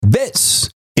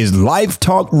is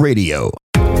LifeTalk Radio.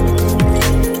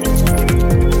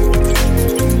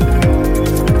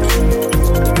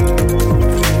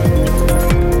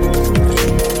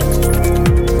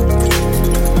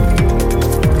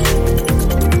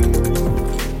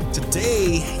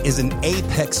 Today is an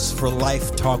apex for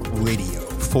LifeTalk Radio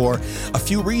for a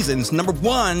few reasons. Number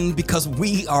one, because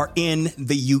we are in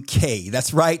the UK.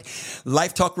 That's right.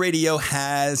 LifeTalk Radio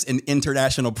has an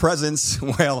international presence.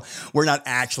 Well, we're not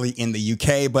actually in the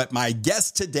UK, but my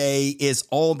guest today is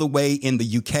all the way in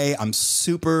the UK. I'm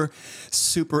super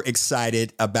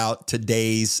excited about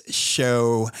today's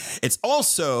show. It's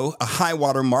also a high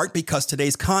water mark because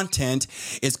today's content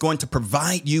is going to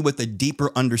provide you with a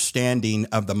deeper understanding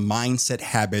of the mindset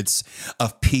habits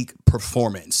of peak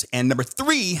performance. And number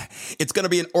three, it's going to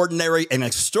be an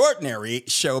extraordinary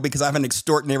show because I have an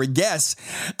extraordinary guest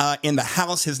in the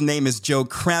house. His name is Joe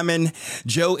Crammon.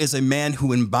 Joe is a man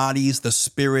who embodies the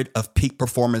spirit of peak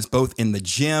performance, both in the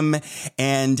gym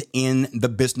and in the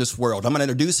business world. I'm going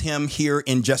to introduce him here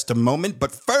in just a moment.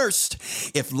 But first,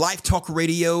 if LifeTalk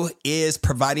Radio is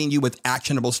providing you with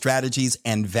actionable strategies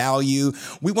and value,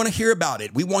 we want to hear about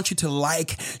it. We want you to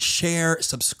like, share,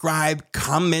 subscribe,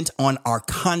 comment on our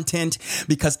content,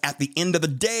 because at the end of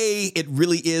the day, it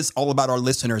really is all about our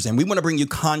listeners. And we want to bring you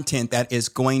content that is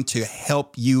going to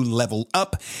help you level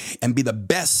up and be the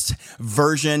best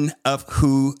version of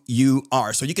who you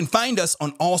are. So you can find us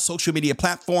on all social media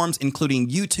platforms, including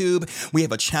YouTube. We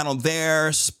have a channel there,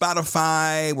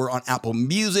 Spotify. We're on Apple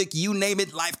Music. You name it,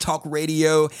 LifeTalk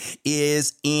Radio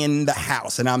is in the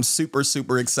house. And I'm super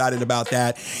excited about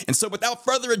that. And so without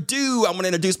further ado, I want to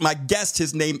introduce my guest.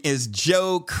 His name is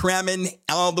Joe Crammon,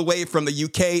 all the way from the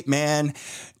UK. Man,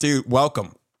 dude,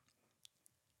 welcome.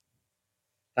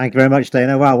 Thank you very much,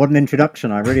 Dana. Wow, what an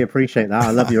introduction. I really appreciate that.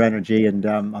 I love your energy, and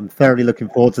I'm thoroughly looking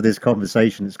forward to this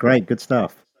conversation. It's great. Good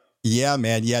stuff. Yeah,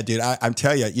 man. Yeah, dude. I'm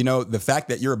telling you, the fact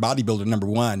that you're a bodybuilder, number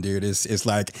one, dude, is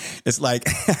like, it's like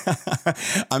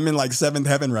I'm in like seventh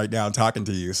heaven right now talking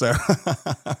to you. So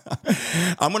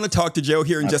I'm going to talk to Joe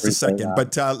here in just a second.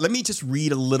 But let me just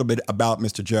read a little bit about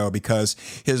Mr. Joe, because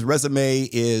his resume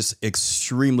is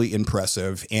extremely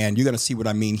impressive. And you're going to see what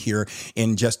I mean here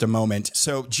in just a moment.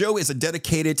 So Joe is a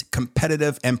dedicated,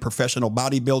 competitive, and professional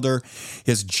bodybuilder.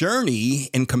 His journey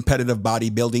in competitive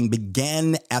bodybuilding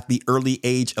began at the early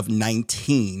age of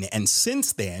 19. And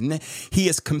since then, he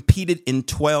has competed in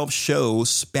 12 shows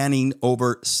spanning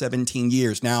over 17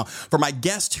 years. Now, for my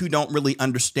guests who don't really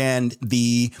understand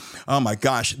the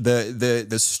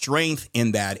strength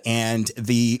in that and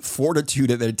the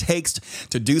fortitude that it takes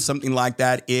to do something like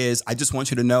that, is I just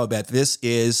want you to know that this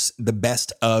is the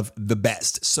best of the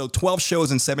best. So 12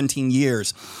 shows in 17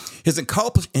 years. His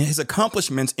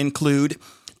accomplishments include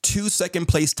 2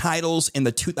 second-place titles in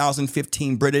the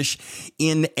 2015 British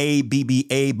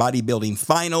NABBA bodybuilding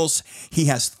finals. He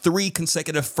has 3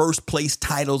 consecutive first-place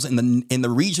titles in the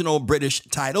regional British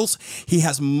titles. He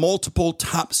has multiple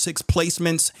top 6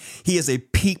 placements. He is a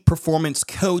peak performance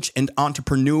coach and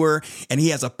entrepreneur, and he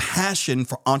has a passion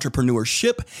for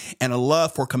entrepreneurship and a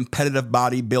love for competitive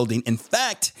bodybuilding. In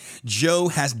fact, Joe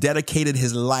has dedicated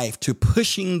his life to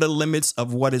pushing the limits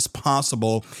of what is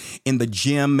possible in the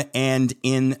gym and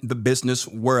in the business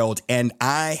world. And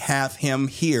I have him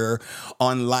here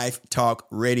on LifeTalk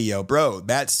Radio. Bro,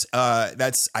 that's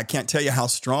I can't tell you how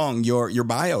strong your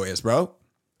bio is, bro.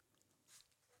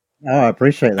 Oh, I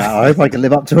appreciate that. I hope I can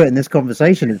live up to it in this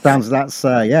conversation. It sounds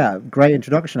great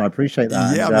introduction. I appreciate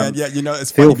that. Yeah, man. Yeah,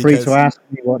 it's feel funny free to ask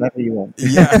me whatever you want.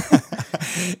 Yeah,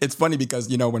 it's funny because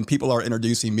when people are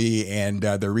introducing me and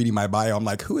they're reading my bio, I'm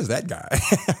like, who is that guy?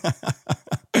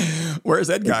 Where is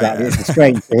that guy? Exactly. It's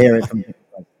strange to hear it from.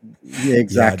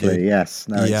 Exactly. Yeah, yes.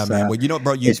 No, yeah, man. Well,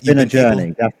 bro, it's been a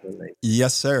journey, definitely.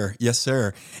 Yes, sir. Yes,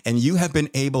 sir. And you have been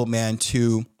able, man,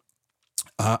 to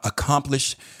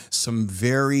accomplish some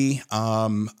very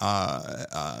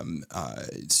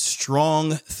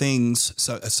strong things,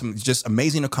 some just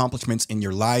amazing accomplishments in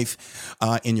your life,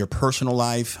 in your personal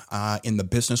life, in the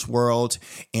business world,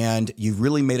 and you've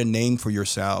really made a name for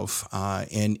yourself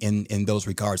in those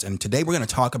regards. And today we're going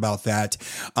to talk about that.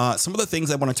 Some of the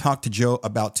things I want to talk to Joe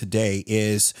about today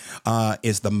is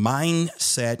the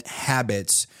mindset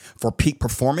habits for peak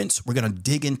performance. We're going to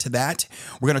dig into that.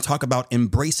 We're going to talk about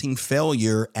embracing failure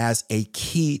failure as a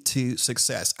key to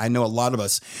success. I know a lot of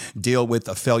us deal with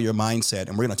a failure mindset,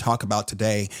 and we're going to talk about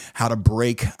today how to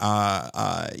break,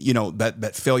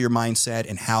 that failure mindset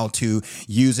and how to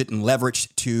use it and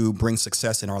leverage to bring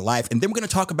success in our life. And then we're going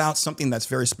to talk about something that's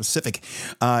very specific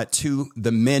to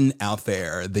the men out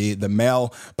there, the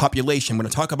male population. We're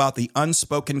going to talk about the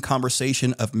unspoken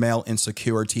conversation of male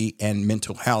insecurity and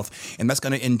mental health. And that's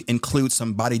going to include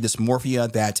some body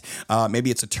dysmorphia that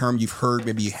maybe it's a term you've heard,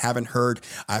 maybe you haven't heard.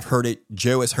 I've heard it.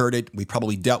 Joe has heard it. We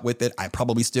probably dealt with it. I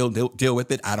probably still deal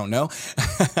with it. I don't know.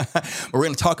 But we're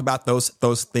going to talk about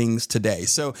those things today.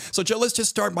 So Joe, let's just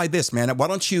start by this, man. Why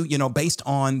don't you, based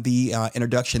on the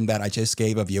introduction that I just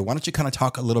gave of you, why don't you kind of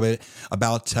talk a little bit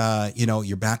about,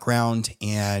 your background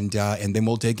and then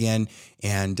we'll dig in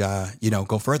and,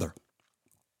 go further.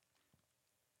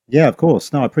 Yeah, of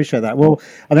course. No, I appreciate that. Well,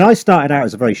 I mean, I started out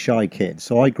as a very shy kid.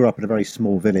 So I grew up in a very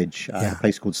small village in a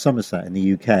place called Somerset in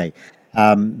the UK.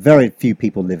 Very few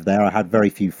people lived there. I had very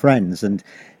few friends, and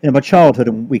my childhood,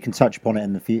 and we can touch upon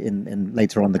it in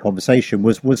later on in the conversation,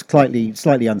 was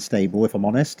slightly unstable, if I'm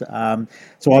honest.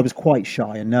 So I was quite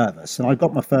shy and nervous, and I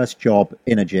got my first job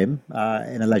in a gym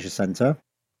in a leisure centre.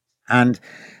 And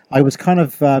I was kind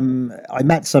of, I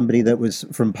met somebody that was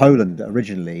from Poland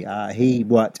originally. He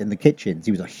worked in the kitchens.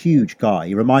 He was a huge guy.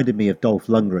 He reminded me of Dolph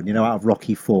Lundgren, out of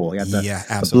Rocky IV. He had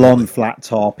the blonde flat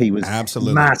top. He was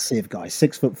massive guy,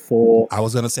 6'4". I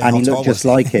was going to say, and he looked just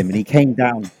like him. And he came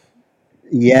down.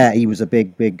 Yeah, he was a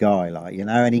big guy,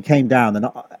 and he came down. And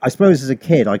I suppose as a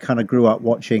kid, I kind of grew up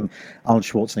watching Arnold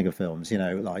Schwarzenegger films,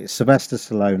 like Sylvester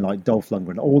Stallone, like Dolph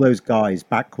Lundgren. All those guys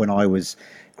back when I was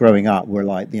growing up were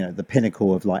like, the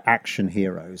pinnacle of like action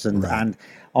heroes. And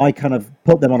I kind of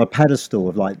put them on a pedestal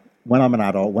of like, when I'm an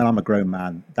adult, when I'm a grown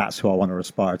man, that's who I want to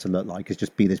aspire to look like, is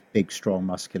just be this big, strong,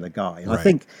 muscular guy. And I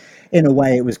think in a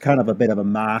way it was kind of a bit of a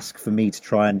mask for me to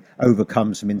try and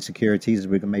overcome some insecurities, as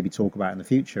we're going to maybe talk about in the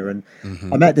future. And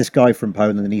I met this guy from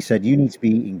Poland, and he said, you need to be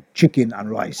eating chicken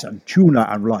and rice and tuna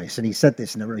and rice. And he said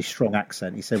this in a really strong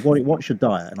accent. He said, what's your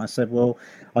diet? And I said, well,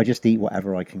 I just eat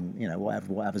whatever I can,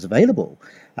 whatever's available.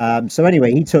 So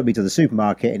anyway, he took me to the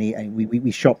supermarket, and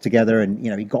we shopped together, and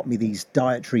he got me these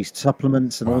dietary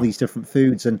supplements and all these different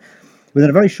foods. And within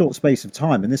a very short space of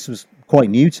time, and this was quite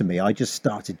new to me, I just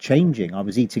started changing. I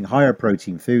was eating higher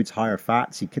protein foods, higher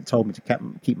fats. He told me to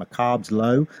keep my carbs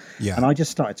low, and I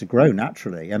just started to grow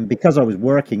naturally. And because I was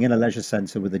working in a leisure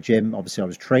centre with a gym, obviously I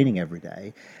was training every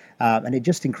day, and it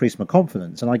just increased my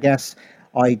confidence. And I guess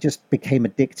I just became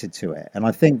addicted to it. And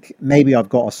I think maybe I've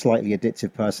got a slightly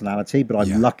addictive personality, but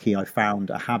I'm lucky I found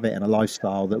a habit and a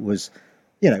lifestyle that was,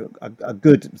 a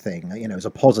good thing, as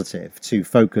a positive to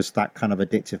focus that kind of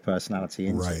addictive personality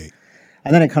into. Right.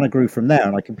 And then it kind of grew from there.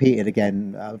 And I competed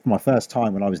again for my first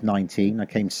time when I was 19. I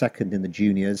came second in the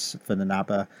juniors for the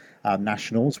NABA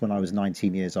nationals when I was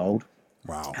 19 years old.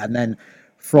 Wow. And then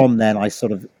from then I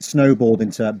sort of snowballed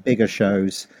into bigger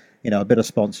shows, a bit of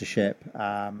sponsorship,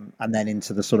 and then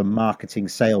into the sort of marketing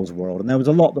sales world. And there was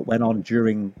a lot that went on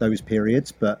during those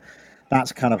periods, but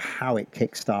that's kind of how it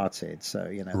kick-started. So,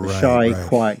 the shy,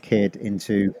 quiet kid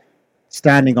into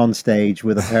standing on stage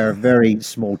with a pair of very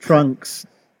small trunks,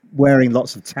 wearing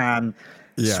lots of tan,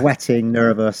 sweating,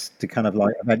 nervous, to kind of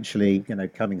like eventually,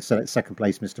 coming second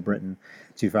place Mr. Britain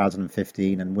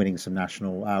 2015 and winning some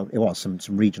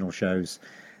some regional shows,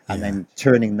 and then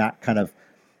turning that kind of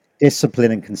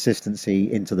discipline and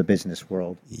consistency into the business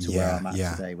world to where I'm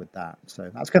at today with that. So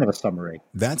that's kind of a summary.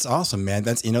 That's awesome, man.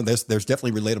 That's, there's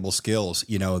definitely relatable skills,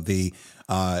 the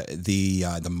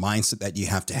mindset that you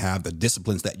have to have, the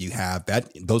disciplines that you have,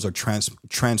 those are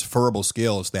transferable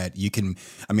skills that you can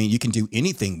do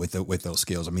anything with those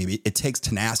skills. I mean, it takes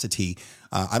tenacity.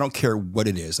 I don't care what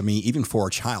it is. I mean, even for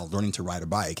a child learning to ride a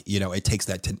bike, it takes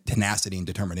that tenacity and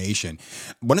determination.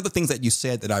 One of the things that you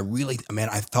said that I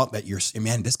thought that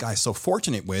this guy's so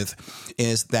fortunate with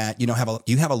is that,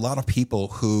 you have a lot of people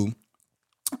who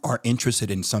are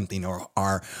interested in something or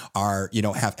are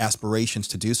have aspirations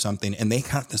to do something, and they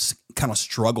kind of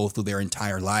struggle through their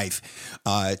entire life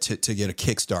to get a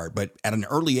kickstart. But at an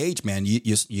early age, man,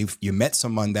 you met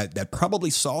someone that probably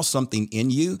saw something in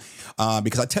you,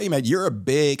 because I tell you, man, you're a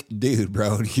big dude,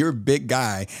 bro. You're a big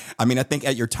guy. I mean, I think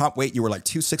at your top weight you were like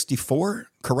 264,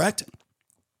 correct?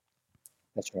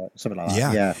 That's right, something like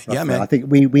that. Yeah, man. I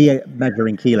think we measure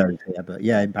in kilos here, but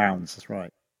in pounds. That's right.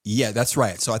 Yeah, that's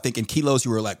right. So I think in kilos you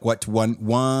were like what,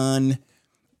 one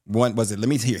was it? Let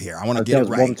me hear here. I want to get it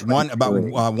right.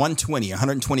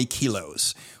 120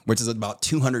 kilos, which is about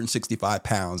 265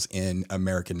 pounds in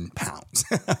American pounds.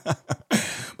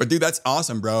 But dude, that's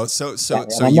awesome, bro. So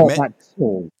you met.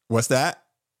 What's that?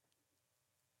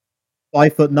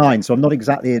 5'9", so I'm not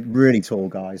exactly a really tall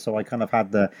guy. So I kind of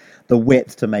had the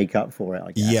width to make up for it,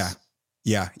 I Yeah. guess.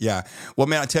 Yeah. Well,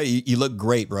 man, I tell you, you look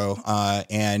great, bro.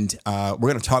 And we're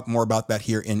going to talk more about that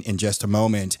here in just a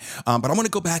moment. But I want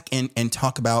to go back and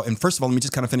talk about, and first of all, let me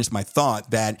just kind of finish my thought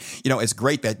that, it's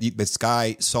great that this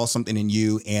guy saw something in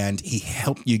you and he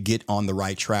helped you get on the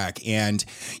right track. And,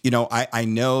 I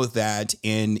know that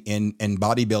in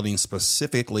bodybuilding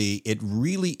specifically, it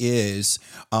really is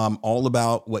all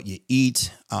about what you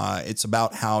eat. It's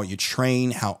about how you train,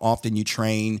 how often you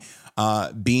train,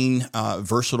 being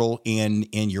versatile in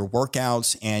your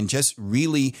workouts, and just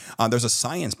really there's a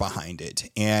science behind it.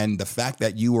 And the fact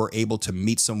that you were able to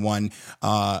meet someone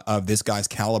of this guy's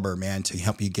caliber, man, to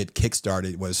help you get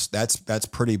kickstarted that's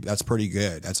pretty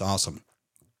good. That's awesome.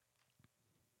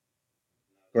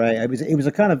 Great. It was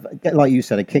a kind of, like you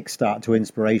said, a kickstart to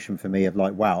inspiration for me of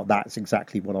like, wow, that's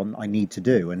exactly what I need to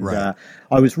do. And Right.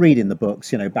 I was reading the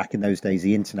books, back in those days,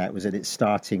 the internet was at its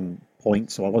starting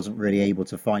point, so I wasn't really able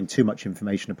to find too much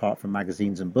information apart from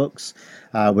magazines and books.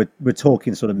 We're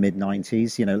talking sort of mid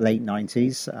 90s, late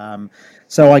 90s.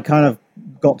 So I kind of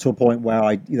got to a point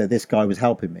where this guy was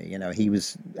helping me.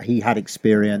 He had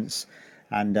experience,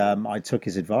 and I took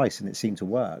his advice, and it seemed to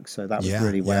work. So that was Yeah.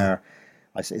 really Yeah. where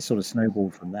it sort of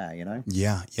snowballed from there.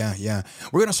 Yeah.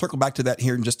 We're going to circle back to that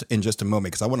here in just a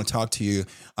moment, because I want to talk to you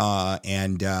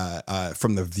and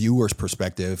from the viewer's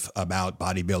perspective about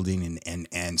bodybuilding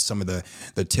and some of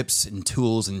the tips and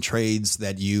tools and trades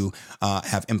that you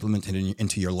have implemented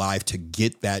into your life to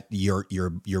get that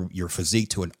your physique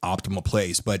to an optimal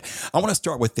place. But I want to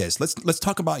start with this. Let's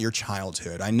talk about your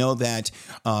childhood. I know that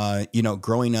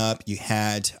growing up, you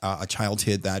had a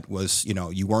childhood that was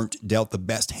you weren't dealt the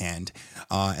best hand.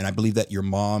 And I believe that your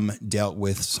mom dealt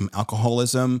with some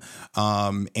alcoholism.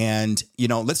 And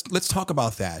let's talk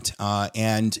about that.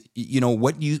 And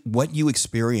what you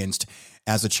experienced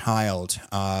as a child,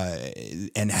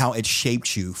 and how it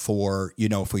shaped you for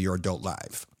your adult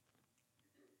life.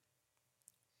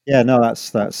 Yeah, no,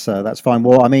 that's fine.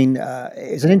 Well, I mean,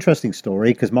 it's an interesting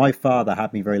story because my father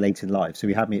had me very late in life, so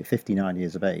he had me at 59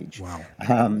 years of age.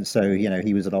 Wow. So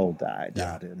he was an old dad,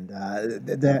 Yeah.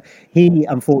 and he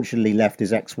unfortunately left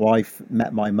his ex-wife,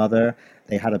 met my mother.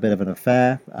 They had a bit of an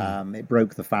affair. Mm. It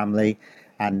broke the family,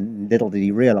 and little did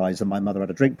he realize that my mother had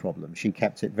a drink problem. She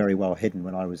kept it very well hidden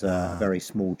when I was a Uh, very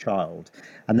small child,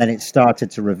 and then it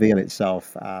started to reveal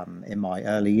itself in my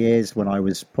early years when I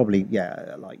was probably,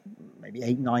 yeah, like maybe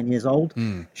 8, 9 years old.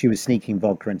 mm, She was sneaking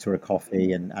vodka into her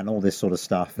coffee and all this sort of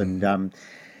stuff. And mm,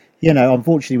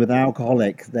 unfortunately, with an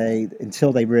alcoholic, they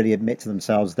until they really admit to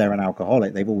themselves they're an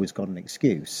alcoholic, they've always got an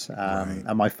excuse. right.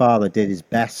 And my father did his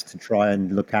best to try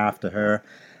and look after her.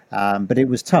 But it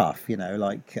was tough,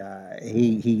 like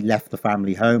he left the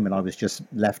family home and I was just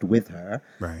left with her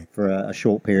Right. for a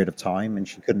short period of time, and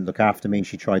she couldn't look after me.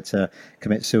 She tried to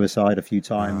commit suicide a few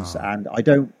times, Oh, and I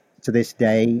don't to this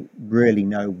day really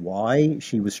know why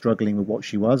she was struggling with what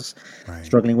she was right.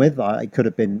 struggling with. It could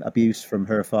have been abuse from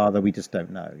her father. We just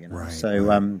don't know. Right. So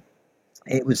Right.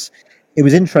 it was it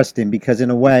was interesting because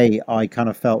in a way I kind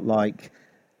of felt like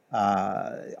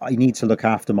I need to look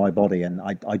after my body, and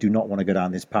I do not want to go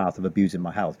down this path of abusing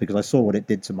my health because I saw what it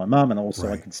did to my mum, and also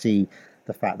I Right. could see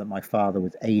the fact that my father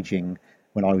was aging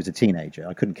when I was a teenager.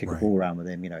 I couldn't kick a Right. ball around with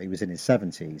him. He was in his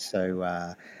 70s, so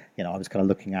I was kind of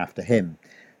looking after him.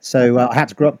 So I had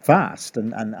to grow up fast,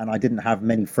 and I didn't have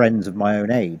many friends of my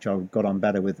own age. I got on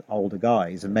better with older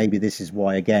guys, and maybe this is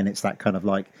why, again, it's that kind of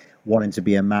like wanting to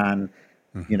be a man,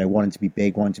 Hmm. wanting to be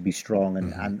big, wanting to be strong,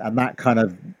 and, Hmm. and and that kind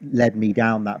of led me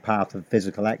down that path of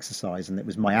physical exercise, and it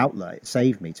was my outlet. It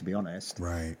saved me, to be honest,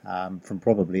 Right. from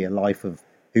probably a life of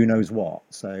who knows what.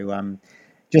 So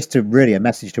just to really a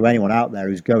message to anyone out there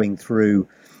who's going through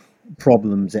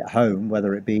problems at home,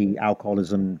 whether it be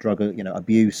alcoholism, drug,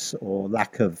 abuse, or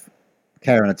lack of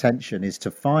care and attention, is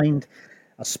to find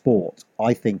a sport.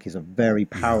 I think is a very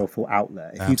Yeah. powerful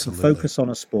outlet. If you can Absolutely. focus on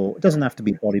a sport, it doesn't have to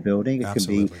be bodybuilding. It can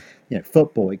be, Absolutely.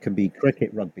 football. It can be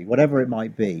cricket, rugby, whatever it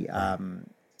might be. Right.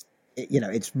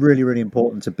 It's really, really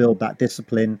important to build that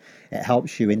discipline. It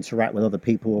helps you interact with other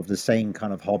people of the same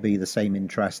kind of hobby, the same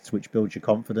interests, which builds your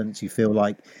confidence. You feel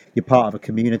like you're part of a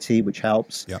community, which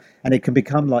helps. Yep. And it can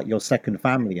become like your second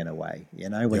family in a way,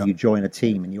 when Yep. you join a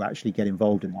team and you actually get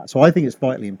involved in that. So I think it's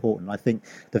vitally important. I think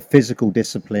the physical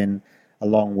discipline,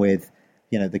 along with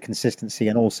the consistency,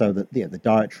 and also the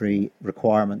dietary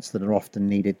requirements that are often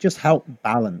needed, just help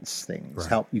balance things, Right.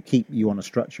 help you keep you on a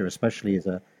structure, especially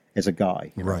as a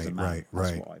guy, as a Right, man. right,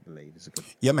 That's right. what I believe is a good.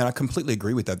 Yeah, man, I completely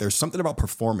agree with that. There's something about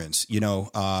performance,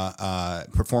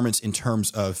 performance in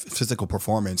terms of physical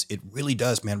performance. It really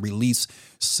does, man, release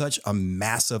such a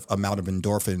massive amount of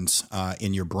endorphins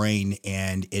in your brain,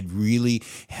 and it really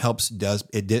helps.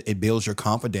 It builds your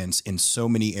confidence in so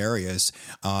many areas,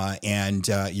 and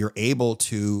you're able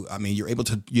to. I mean, you're able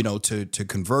to, to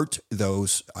convert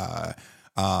those.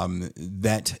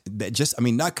 That just, I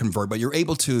mean, not convert, but you're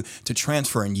able to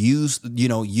transfer and use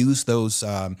those.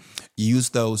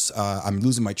 I'm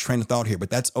losing my train of thought here, but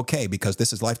that's okay because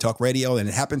this is Life Talk Radio and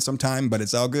it happens sometime, but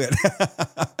it's all good.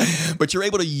 But you're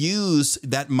able to use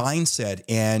that mindset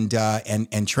and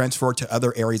transfer it to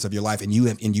other areas of your life, and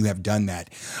you have done that.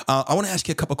 I want to ask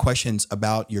you a couple questions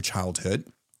about your childhood.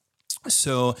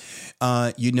 So,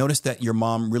 you noticed that your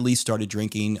mom really started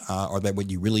drinking, or that when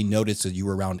you really noticed that you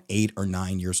were around 8 or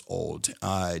 9 years old.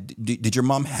 Did your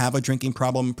mom have a drinking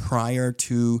problem prior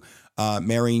to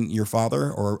marrying your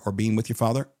father or being with your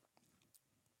father?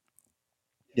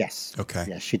 Yes, Okay.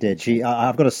 yes, she did.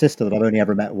 I've got a sister that I've only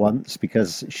ever met once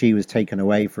because she was taken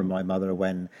away from my mother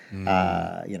when,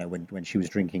 Mm, when she was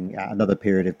drinking at another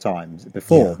period of time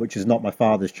before, yeah. which is not my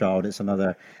father's child; it's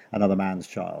another man's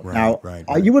child. Right. Now, Right.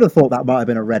 you Right. would have thought that might have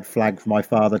been a red flag for my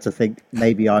father to think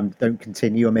maybe I don't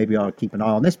continue or maybe I'll keep an eye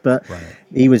on this, but Right.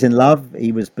 he was in love,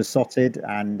 he was besotted,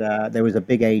 and there was a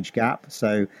big age gap,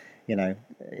 so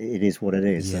it is what it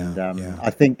is. And Yeah. Yeah. I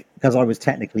think because I was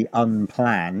technically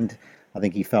unplanned. I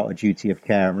think he felt a duty of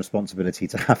care and responsibility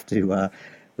to have to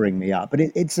bring me up. But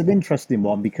it's an interesting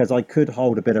one because I could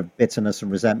hold a bit of bitterness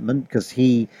and resentment because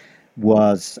he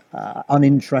was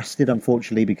uninterested,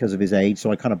 unfortunately, because of his age. So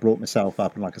I kind of brought myself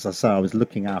up, and like as I say, I was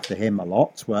looking after him a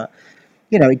lot. But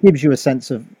it gives you a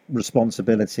sense of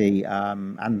responsibility.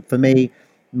 And for me,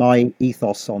 my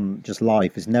ethos on just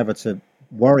life is never to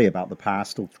worry about the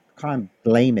past or kind of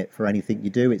blame it for anything you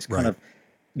do. It's kind Right. of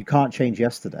you can't change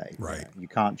yesterday. Right. You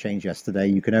can't change yesterday.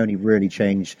 You can only really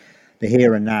change the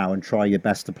here and now and try your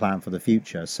best to plan for the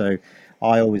future. So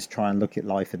I always try and look at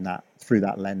life in that through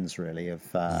that lens, really, of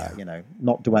Yeah.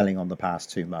 not dwelling on the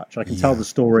past too much. I can tell Yeah. the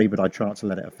story, but I try not to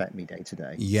let it affect me day to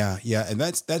day. Yeah, yeah, and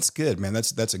that's good, man.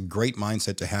 That's a great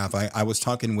mindset to have. I was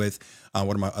talking with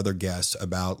one of my other guests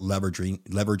about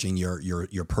leveraging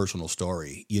your personal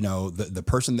story. The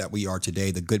person that we are today,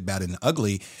 the good, bad, and the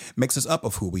ugly, makes us up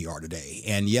of who we are today.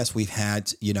 And yes, we've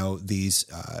had these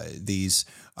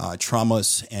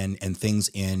traumas and things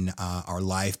in our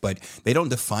life, but they don't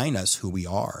define us who we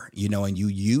are. And you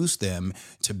use them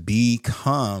to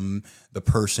become the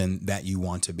person that you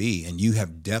want to be. And you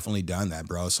have definitely done that,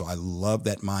 bro. So I love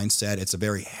that mindset. It's a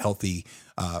very healthy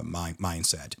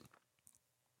mindset.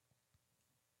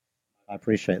 I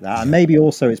appreciate that. And Yeah. maybe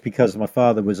also it's because my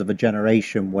father was of a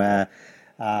generation where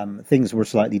things were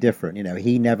slightly different.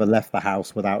 He never left the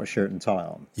house without a shirt and tie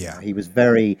on. Yeah. He was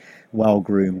very well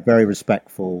groomed, very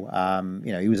respectful.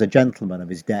 He was a gentleman of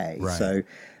his day. Right. So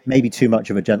maybe too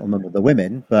much of a gentleman with the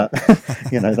women, but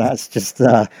that's just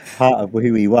part of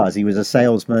who he was. He was a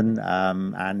salesman,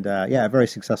 and a very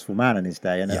successful man in his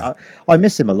day. And Yeah. I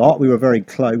miss him a lot. We were very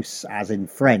close, as in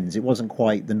friends. It wasn't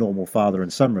quite the normal father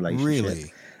and son relationship.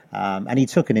 Really? And he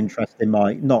took an interest in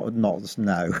my not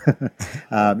no.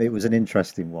 It was an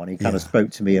interesting one. He kind of Yeah. spoke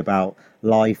to me about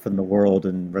life and the world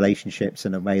and relationships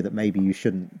in a way that maybe you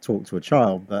shouldn't talk to a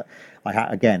child. But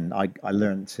I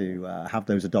learned to have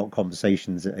those adult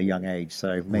conversations at a young age.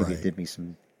 So maybe it Right. did me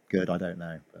some good. I don't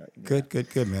know. But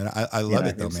Good, man. I love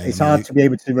it though, man. I it's mean, hard to be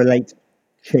able to relate to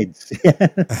kids,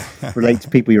 relate to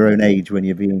people your own age when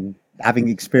you're having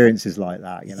experiences like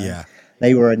that. yeah.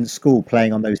 They were in school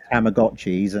playing on those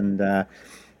Tamagotchis, and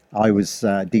I was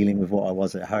dealing with what I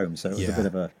was at home. So it was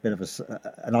a Yeah.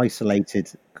 an isolated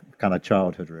kind of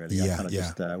childhood, really. I Yeah. kind of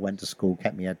Yeah. just went to school,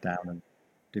 kept my head down, and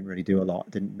didn't really do a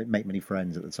lot. Didn't make many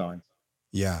friends at the time.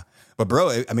 Yeah, but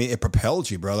bro, I mean, it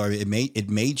propelled you, brother. I mean, it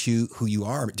made you who you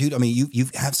are, dude. I mean, you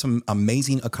have some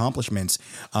amazing accomplishments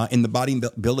in the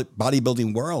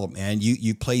bodybuilding world, man.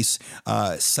 You place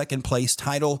second place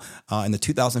title in the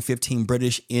 2015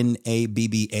 British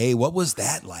NABBA. What was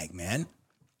that like, man?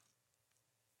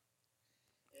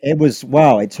 It was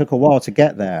wow. It took a while to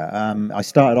get there. I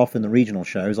started off in the regional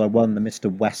shows. I won the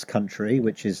Mr. West Country,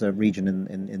 which is a region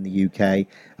in the UK,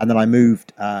 and then I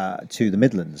moved to the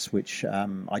Midlands, which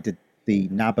I did the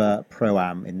NABBA Pro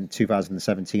Am in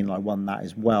 2017. I won that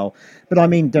as well. But I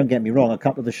mean, don't get me wrong. A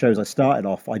couple of the shows I started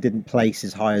off, I didn't place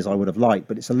as high as I would have liked,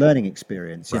 but it's a learning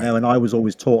experience, Right. And I was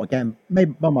always taught again,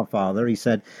 maybe by my father. He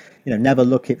said, never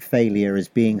look at failure as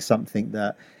being something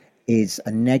that is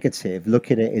a negative.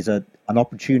 Look at it as an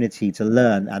opportunity to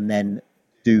learn and then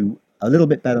do a little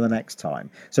bit better the next time.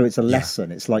 So it's a Yeah.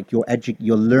 lesson. It's like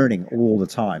you're learning all the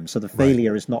time. So the Right.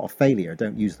 failure is not a failure.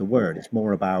 Don't use the word. It's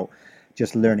more about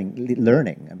just learning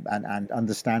and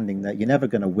understanding that you're never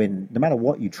going to win. No matter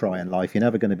what you try in life, you're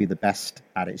never going to be the best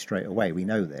at it straight away. We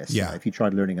know this. Yeah. If you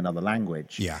tried learning another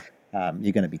language, Yeah.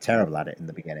 you're going to be terrible at it in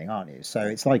the beginning, aren't you? So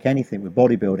it's like anything with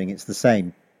bodybuilding. It's the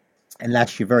same.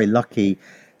 Unless you're very lucky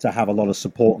to have a lot of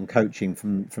support and coaching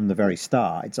from the very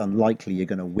start, it's unlikely you're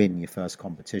going to win your first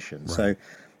competition. Right. So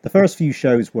the first few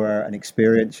shows were an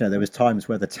experience. There was times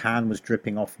where the tan was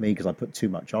dripping off me because I put too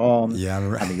much on, Yeah. and the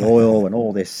Right. oil and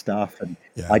all this stuff, and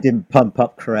Yeah. I didn't pump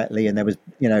up correctly, and there was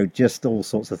just all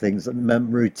sorts of things. My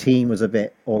routine was a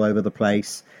bit all over the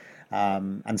place.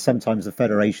 And sometimes the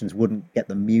federations wouldn't get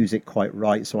the music quite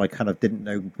right, so I kind of didn't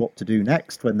know what to do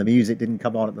next when the music didn't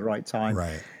come on at the right time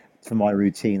Right. for my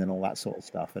routine and all that sort of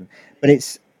stuff. But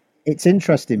it's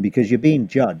interesting because you're being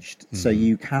judged, so Mm-hmm.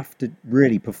 you have to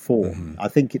really Mm-hmm. perform. I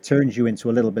think it turns you into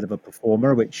a little bit of a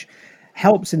performer, which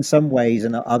helps in some ways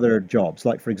in other jobs,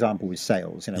 like for example with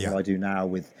sales. Yeah. What I do now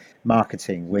with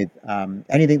marketing, with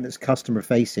anything that's customer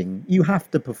facing, you have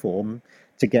to perform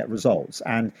to get results,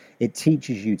 and it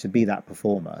teaches you to be that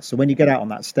performer. So when you get out on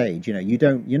that stage, you're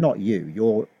not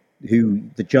you're who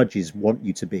the judges want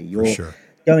you to be. For You're sure.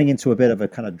 going into a bit of a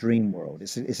kind of dream world.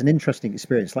 It's an interesting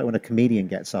experience. Like when a comedian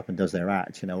gets up and does their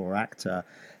act, or actor,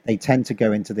 they tend to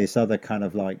go into this other kind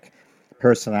of like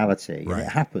personality, and it Right.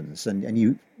 happens. And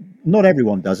you, not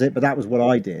everyone does it, but that was what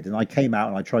I did. And I came out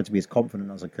and I tried to be as confident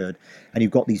as I could. And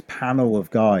you've got these panel of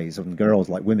guys and girls,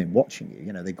 like women, watching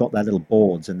you. They've got their little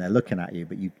boards and they're looking at you,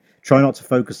 but you try not to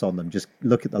focus on them. Just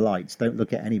look at the lights. Don't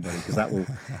look at anybody because that will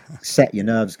set your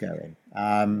nerves going.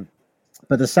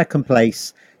 But the second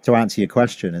place, to answer your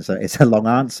question, it's a long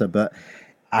answer, but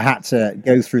I had to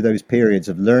go through those periods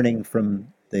of learning from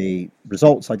the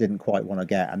results I didn't quite want to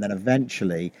get, and then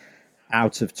eventually,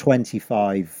 out of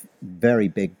 25 very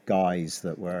big guys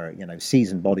that were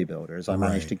seasoned bodybuilders, I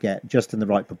managed Right. to get just in the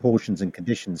right proportions and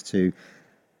conditions to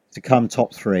come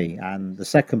top three. And the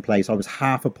second place, I was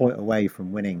half a point away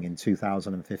from winning in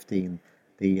 2015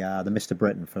 the Mr.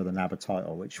 Britain for the NABA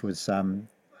title, which was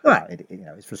well,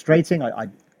 it's frustrating. I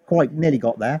quite nearly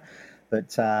got there,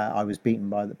 but I was beaten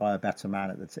by a better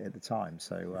man at the time.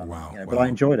 So Wow. but I Wow.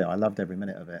 enjoyed it. I loved every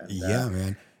minute of it. And Yeah,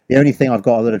 man. the only thing I've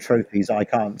got a lot of trophies I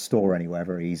can't store anywhere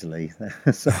very easily.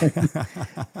 So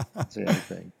that's the only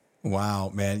thing. Wow,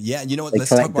 man. Yeah, you know what? They Let's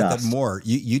talk collect about that dust. more.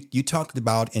 You talked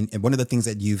about, and one of the things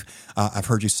that I've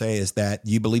heard you say is that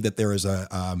you believe that there is a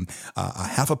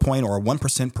half a point or a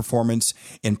 1% performance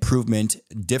improvement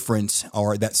difference,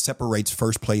 or that separates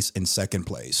first place and second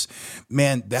place.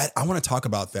 Man, that I want to talk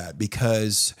about that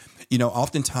because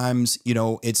oftentimes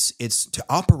it's to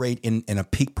operate in a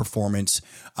peak performance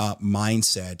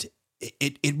mindset.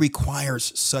 It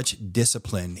requires such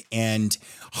discipline and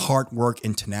hard work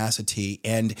and tenacity.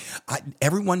 And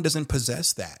everyone doesn't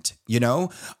possess that.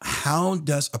 How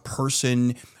does a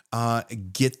person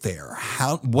get there?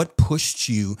 What pushed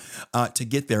you to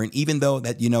get there? And even though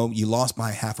that, you lost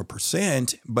by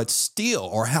 0.5%, but still,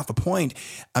 or half a point,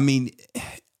 I mean,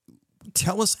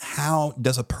 tell us, how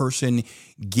does a person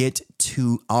get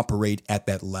to operate at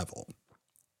that level?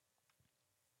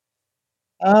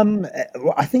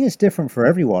 Well, I think it's different for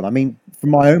everyone. I mean, from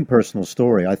my own personal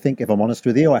story, I think if I'm honest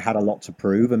with you, I had a lot to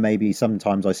prove, and maybe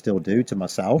sometimes I still do to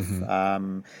myself,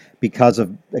 Hmm. because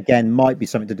of, again, might be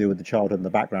something to do with the childhood and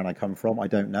the background I come from. I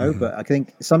don't know, Hmm. but I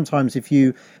think sometimes if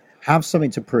you have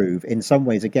something to prove, in some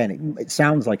ways, again, it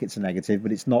sounds like it's a negative,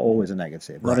 but it's not always a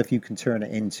negative. Not Right. if you can turn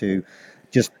it into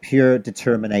just pure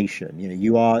determination.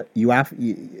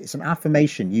 It's an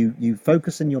affirmation. You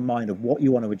focus in your mind of what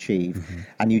you want to achieve, Hmm.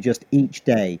 and you just each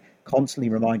day constantly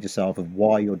remind yourself of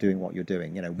why you're doing what you're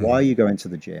doing. Why are Hmm. you going to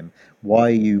the gym? Why are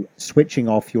you switching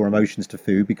off your emotions to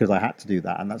food? Because I had to do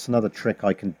that, and that's another trick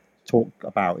I can talk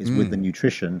about is with the Mm.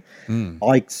 nutrition. Mm.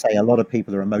 I say a lot of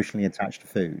people are emotionally attached to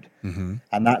food, Hmm.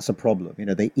 and that's a problem.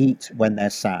 They eat when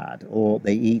they're sad, or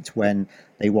they eat when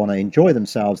they want to enjoy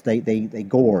themselves. They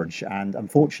gorge, and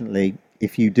unfortunately,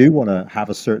 if you do want to have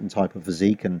a certain type of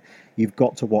physique, and you've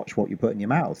got to watch what you put in your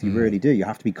mouth. You Mm. really do. You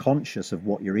have to be conscious of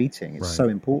what you're eating. It's Right. so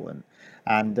important.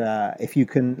 And if you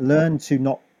can learn to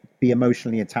not be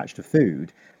emotionally attached to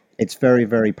food, it's very,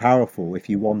 very powerful if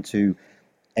you want to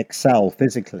excel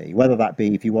physically, whether that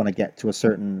be if you want to get to a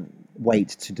certain weight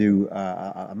to do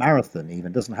a marathon.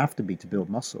 Even doesn't have to be to build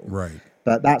muscle. Right.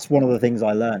 But that's one of the things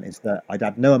I learned, is that I'd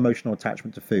had no emotional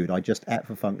attachment to food. I just ate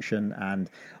for function, and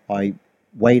I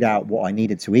weighed out what I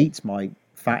needed to eat. My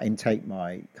fat intake,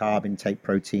 my carb intake,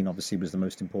 protein obviously was the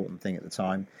most important thing at the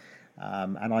time.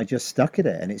 And I just stuck at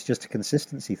it, and it's just a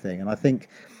consistency thing. And I think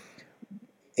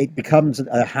it becomes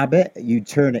a habit. You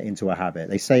turn it into a habit.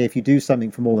 They say if you do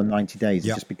something for more than 90 days, it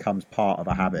Yep. just becomes part of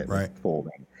a habit Right.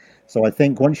 forming. So I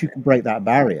think once you can break that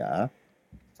barrier,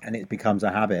 and it becomes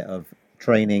a habit of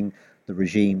training, the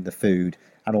regime, the food,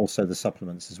 and also the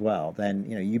supplements as well, then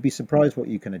you'd be surprised what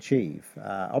you can achieve.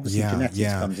 Obviously, Yeah, genetics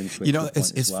yeah. comes into it to a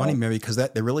It's point as funny, well. Mary, because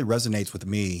that really resonates with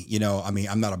me. I mean,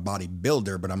 I'm not a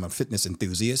bodybuilder, but I'm a fitness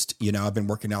enthusiast. I've been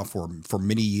working out for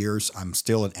many years. I'm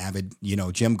still an avid,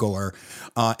 gym goer.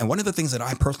 And one of the things that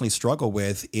I personally struggle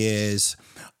with is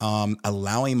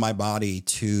allowing my body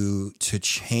to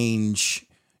change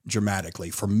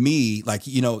dramatically. For me, like,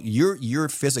 you're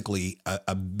physically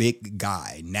a big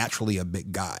guy, naturally a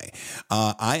big guy.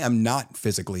 I am not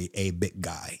physically a big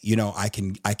guy. I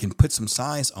can put some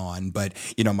size on, but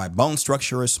my bone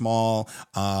structure is small.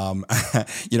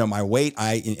 My weight,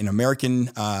 in American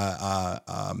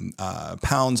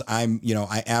pounds,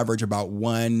 I average about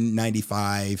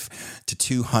 195 to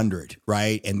 200,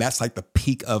 right? And that's like the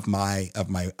peak of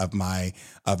the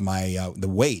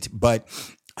weight. But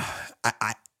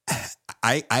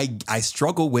I, I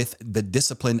struggle with the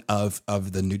discipline of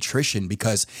the nutrition,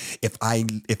 because if I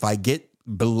get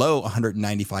below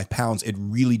 195 pounds, it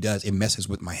messes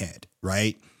with my head,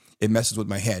 right? It messes with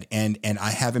my head, and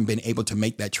I haven't been able to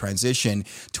make that transition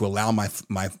to allow my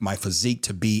physique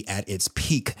to be at its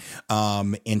peak,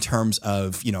 in terms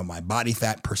of my body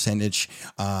fat percentage,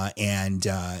 and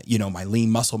my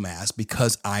lean muscle mass,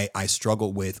 because I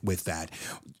struggle with that.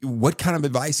 What kind of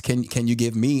advice can you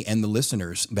give me and the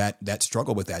listeners that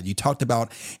struggle with that? You talked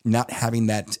about not having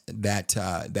that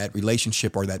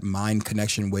relationship or that mind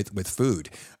connection with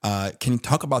food. Can you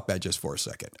talk about that just for a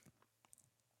second?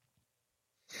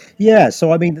 Yeah,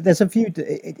 so I mean, there's a few.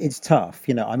 It's tough,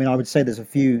 I mean, I would say there's a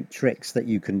few tricks that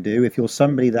you can do if you're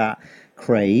somebody that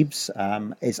craves.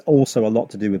 It's also a lot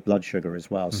to do with blood sugar as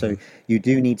well. So Hmm. you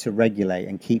do need to regulate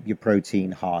and keep your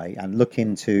protein high, and look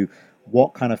into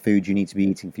what kind of food you need to be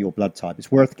eating for your blood type.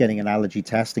 It's worth getting an allergy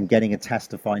test and getting a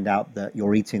test to find out that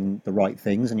you're eating the right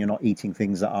things and you're not eating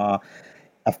things that are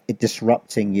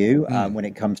disrupting you Mm. when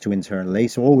it comes to internally.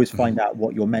 So always Hmm. find out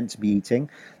what you're meant to be eating.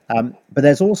 But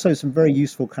there's also some very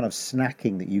useful kind of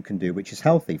snacking that you can do, which is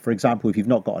healthy. For example, if you've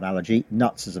not got an allergy,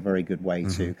 nuts is a very good way Hmm.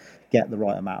 to get the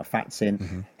right amount of fats in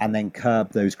Hmm. and then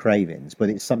curb those cravings. But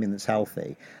it's something that's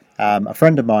healthy. A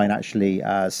friend of mine actually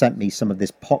sent me some of this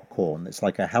popcorn. It's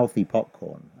like a healthy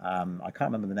popcorn. I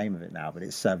can't remember the name of it now, but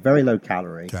it's very low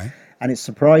calorie, Okay. and it's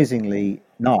surprisingly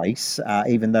nice,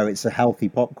 even though it's a healthy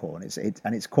popcorn.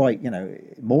 It's quite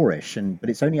moreish, but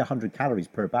it's only 100 calories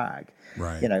per bag.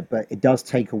 Right. But it does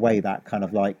take away that kind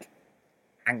of like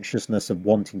anxiousness of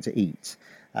wanting to eat.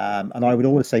 And I would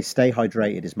always say stay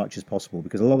hydrated as much as possible,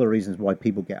 because a lot of the reasons why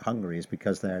people get hungry is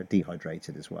because they're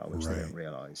dehydrated as well, which they don't Right.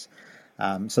 realize.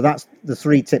 So that's the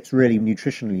three tips, really,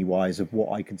 nutritionally wise, of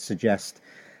what I could suggest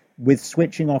with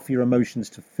switching off your emotions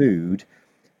to food.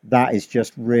 That is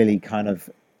just really kind of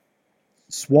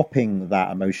swapping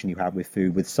that emotion you have with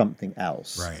food with something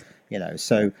else. Right.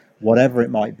 So whatever it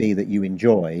might be that you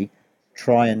enjoy,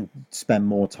 try and spend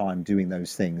more time doing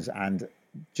those things, and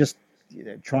just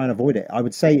try and avoid it. I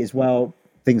would say as well,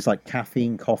 things like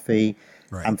caffeine, coffee,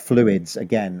 Right. and fluids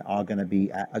again are going to be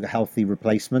a healthy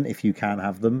replacement if you can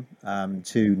have them,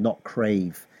 to not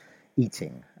crave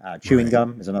eating. Chewing Right.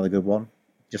 gum is another good one.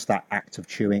 Just that act of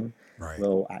chewing Right.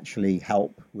 will actually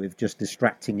help with just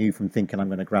distracting you from thinking, I'm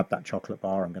going to grab that chocolate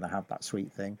bar, I'm going to have that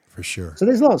sweet thing. For sure. So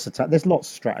there's lots of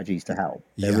strategies to help.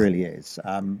 There Yeah. really is.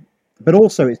 But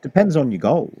also it depends on your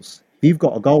goals. If you've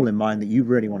got a goal in mind that you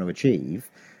really want to achieve,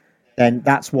 then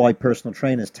that's why personal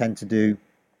trainers tend to do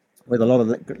with a lot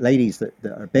of ladies that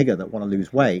are bigger that want to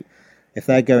lose weight. If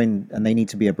they're going and they need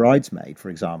to be a bridesmaid, for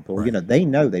example, Right. they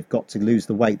know they've got to lose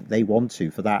the weight that they want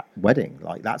to for that wedding.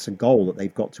 Like that's a goal that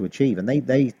they've got to achieve, and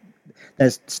they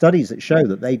there's studies that show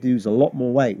that they lose a lot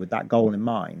more weight with that goal in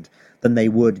mind than they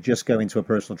would just going to a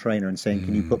personal trainer and saying,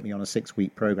 can you Mm. put me on a 6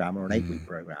 week program or an 8 week Mm.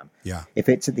 program? Yeah. If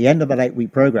it's at the end of that 8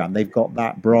 week program, they've got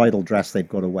that bridal dress they've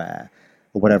got to wear,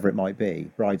 or whatever it might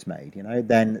be, bridesmaid,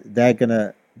 then they're going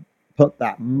to put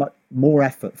that more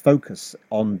effort, focus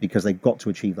on, because they've got to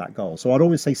achieve that goal. So I'd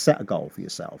always say set a goal for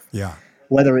yourself, Yeah.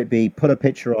 whether it be put a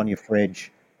picture on your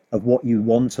fridge of what you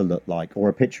want to look like, or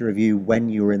a picture of you when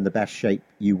you were in the best shape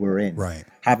you were in. Right.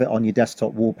 Have it on your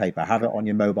desktop wallpaper, have it on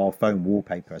your mobile phone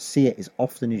wallpaper, see it as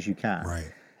often as you can.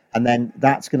 Right. And then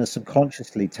that's going to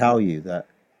subconsciously tell you that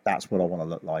that's what I want to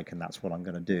look like and that's what I'm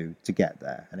going to do to get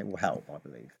there. And it will help, I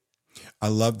believe. I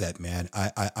love that, man.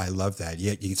 I love that.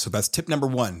 Yeah. So that's tip number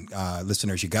one,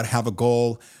 listeners. You got to have a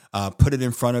goal. Put it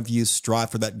in front of you. Strive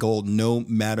for that goal, no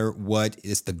matter what.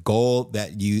 It's the goal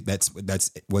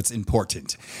that's what's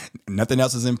important. Nothing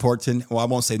else is important. Well, I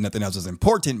won't say nothing else is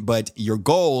important, but your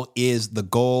goal is the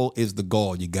goal is the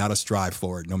goal. You got to strive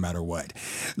for it, no matter what.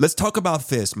 Let's talk about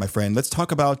this, my friend. Let's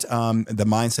talk about the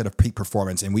mindset of peak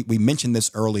performance. And we mentioned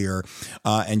this earlier,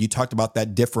 and you talked about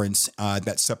that difference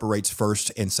that separates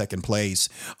first and second place.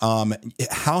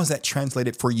 How has that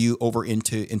translated for you over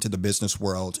into the business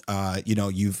world?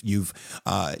 You've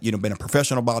been a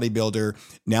professional bodybuilder.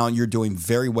 Now you're doing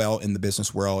very well in the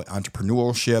business world,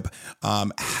 entrepreneurship.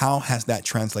 How has that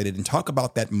translated? And talk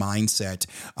about that mindset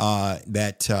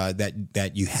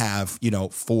that you have,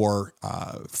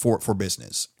 for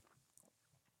business.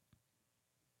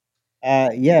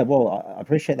 Yeah, well, I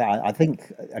appreciate that. I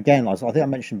think, again, I think I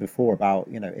mentioned before about,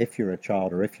 if you're a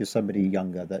child or if you're somebody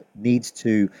younger that needs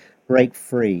to break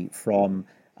free from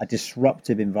a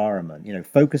disruptive environment,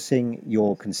 focusing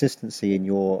your consistency and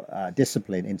your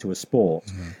discipline into a sport,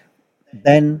 Mhm.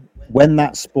 then when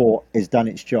that sport has done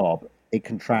its job, you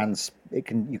can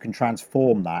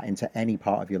transform that into any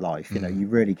part of your life. Mhm. You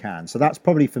really can. So that's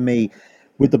probably for me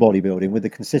with the bodybuilding, with the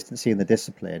consistency and the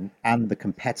discipline and the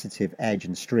competitive edge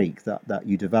and streak that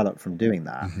you develop from doing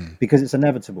that, Mhm. because it's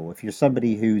inevitable. If you're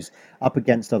somebody who's up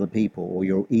against other people or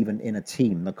you're even in a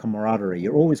team, the camaraderie,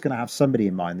 you're always going to have somebody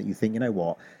in mind that you think, you know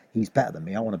what, he's better than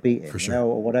me, I want to beat For him, sure.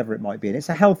 or whatever it might be. And it's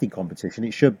a healthy competition,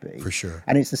 it should be. For sure.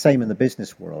 And it's the same in the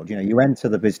business world. You enter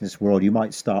the business world, you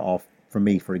might start off, for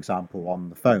me, for example, on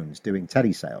the phones doing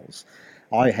telesales.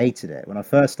 I hated it. When I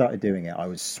first started doing it, I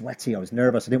was sweaty, I was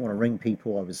nervous, I didn't want to ring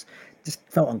people, I was just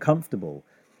felt uncomfortable.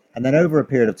 And then over a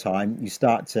period of time, you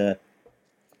start to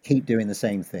keep doing the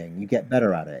same thing. You get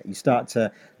better at it. You start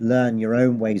to learn your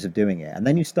own ways of doing it. And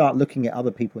then you start looking at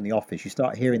other people in the office. You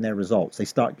start hearing their results. They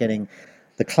start getting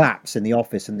the claps in the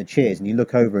office and the cheers. And you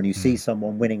look over and you see Mhm.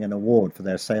 someone winning an award for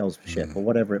their salesmanship or Mhm.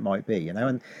 whatever it might be,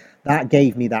 And that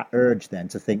gave me that urge then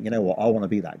to think, you know what, I want to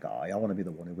be that guy. I want to be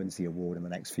the one who wins the award in the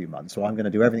next few months. So I'm going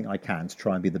to do everything I can to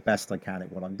try and be the best I can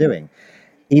at what I'm doing,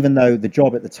 even though the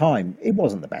job at the time, it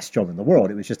wasn't the best job in the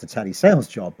world. It was just a telesales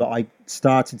job, but I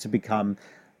started to become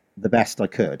the best I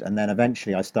could. And then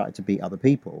eventually I started to beat other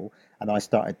people and I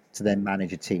started to then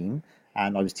manage a team.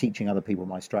 And I was teaching other people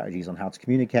my strategies on how to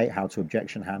communicate, how to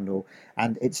objection handle.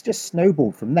 And it's just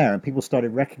snowballed from there. And people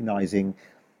started recognizing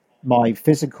my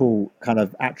physical kind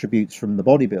of attributes from the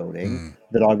bodybuilding, Mhm.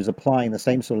 that I was applying the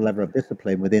same sort of level of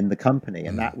discipline within the company.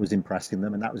 And Mhm. that was impressing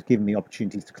them and that was giving me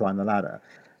opportunities to climb the ladder.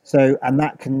 So, and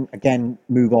that can again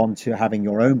move on to having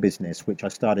your own business, which I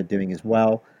started doing as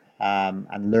well,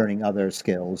 and learning other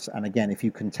skills. And again, if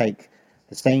you can take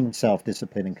the same self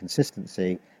discipline and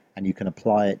consistency and you can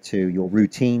apply it to your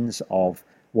routines of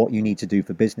what you need to do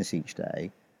for business each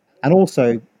day, and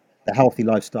also the healthy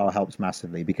lifestyle helps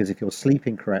massively, because if you're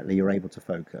sleeping correctly, you're able to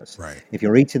focus. Right. If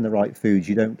you're eating the right foods,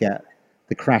 you don't get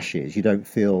the crashes, you don't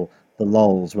feel the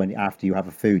lulls when after you have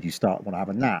a food you start want to have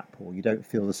a nap, or you don't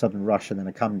feel the sudden rush and then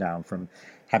a come down from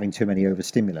having too many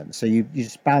overstimulants. So you're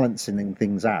just balancing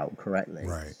things out correctly.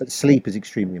 Right. But sleep is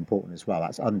extremely important as well.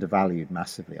 That's undervalued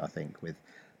massively, I think, with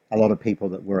a lot of people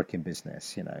that work in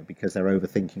business, because they're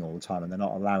overthinking all the time and they're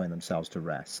not allowing themselves to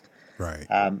rest. Right.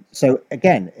 So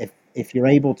again, if you're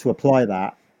able to apply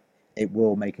that, it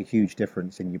will make a huge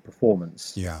difference in your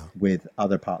performance Yeah. with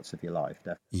other parts of your life.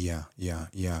 Definitely. Yeah. Yeah.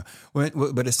 Yeah.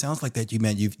 But it sounds like that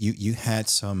you had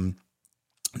some.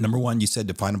 Number one, you said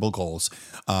definable goals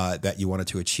that you wanted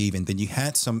to achieve, and then you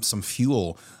had some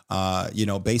fuel,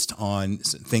 based on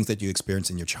things that you experienced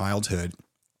in your childhood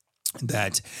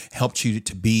that helped you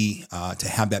to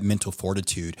have that mental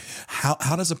fortitude.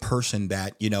 How does a person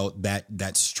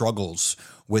that struggles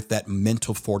with that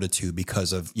mental fortitude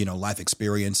because of life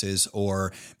experiences,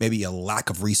 or maybe a lack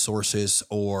of resources,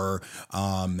 or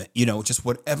just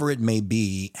whatever it may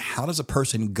be, how does a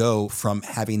person go from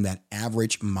having that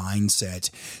average mindset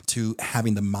to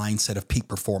having the mindset of peak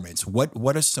performance?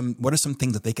 What are some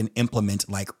things that they can implement,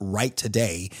 like right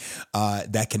today,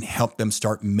 that can help them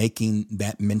start making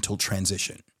that mental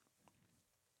transition?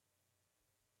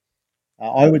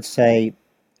 I would say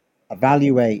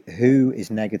evaluate who is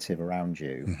negative around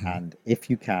you, Hmm. and if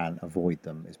you can, avoid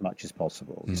them as much as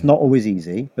possible. It's Mm. not always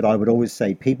easy, but I would always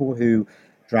say people who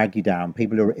drag you down,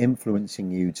 people who are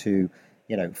influencing you to,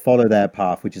 follow their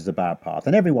path, which is a bad path.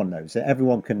 And everyone knows it.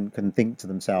 Everyone can think to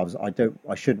themselves,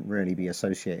 I shouldn't really be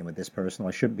associating with this person.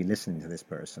 I shouldn't be listening to this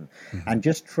person. Hmm. And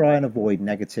just try and avoid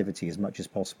negativity as much as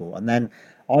possible. And then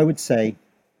I would say,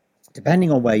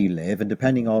 depending on where you live and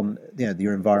depending on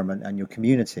your environment and your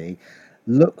community,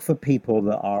 look for people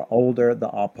that are older, that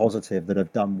are positive, that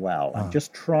have done well, and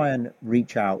just try and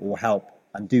reach out or help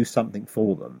and do something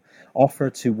for them. Offer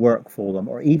to work for them,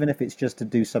 or even if it's just to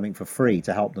do something for free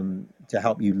to help them, to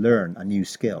help you learn a new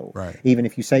skill. Right. Even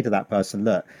if you say to that person,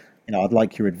 look, I'd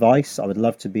like your advice. I would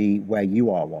love to be where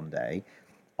you are one day.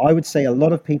 I would say a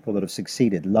lot of people that have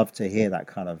succeeded love to hear that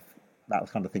kind of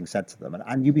thing said to them.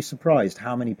 And you'd be surprised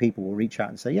how many people will reach out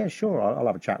and say, yeah, sure, I'll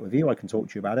have a chat with you. I can talk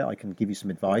to you about it. I can give you some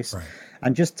advice. Right.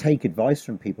 And just take advice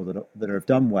from people that have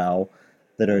done well,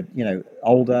 that are,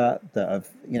 older, that have,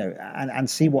 and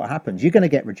see what happens. You're going to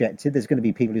get rejected. There's going to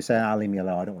be people who say, leave me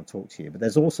alone, I don't want to talk to you. But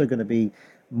there's also going to be,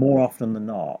 more often than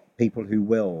not, people who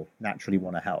will naturally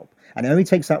want to help. And it only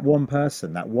takes that one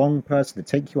person to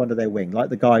take you under their wing, like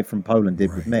the guy from Poland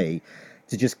did with me,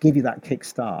 to just give you that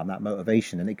kickstart and that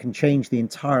motivation. And it can change the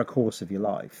entire course of your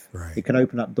life. Right. It can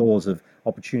open up doors of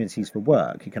opportunities for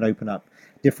work. It can open up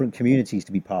different communities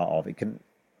to be part of. It can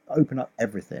open up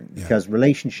everything, because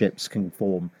relationships can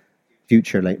form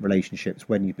future relationships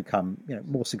when you become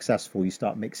more successful. You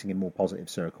start mixing in more positive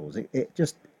circles. It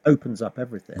just opens up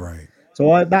everything. Right.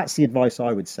 So that's the advice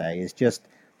I would say, is just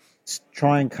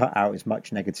try and cut out as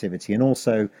much negativity, and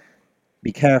also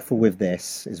be careful with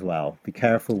this as well. Be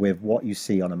careful with what you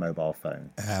see on a mobile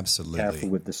phone. Absolutely. Careful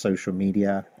with the social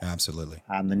media. Absolutely.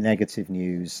 And the negative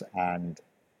news, and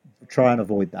try and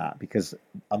avoid that, because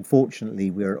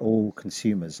unfortunately we're all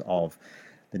consumers of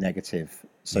the negative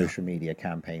social media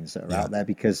campaigns that are out there,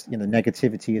 because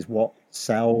negativity is what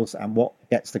sells and what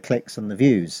gets the clicks and the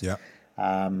views. Yeah.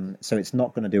 So it's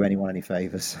not going to do anyone any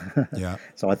favors. Yeah.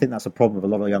 So I think that's a problem with a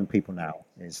lot of young people now,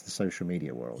 is the social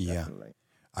media world. Yeah. Definitely.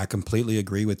 I completely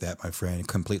agree with that, my friend.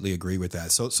 Completely agree with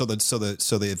that. So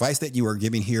the advice that you are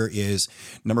giving here is,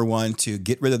 number one, to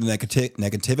get rid of the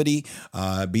negativity,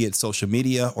 be it social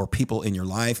media or people in your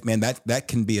life. Man, that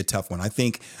can be a tough one. I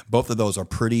think both of those are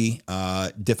pretty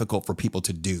difficult for people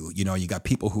to do. You got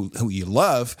people who you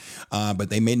love, but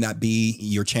they may not be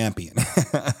your champion,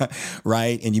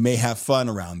 right? And you may have fun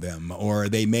around them, or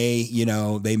they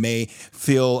may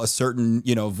feel a certain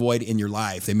void in your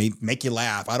life. They may make you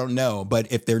laugh. I don't know, but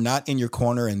if they're not in your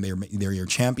corner and they're your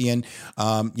champion,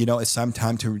 it's some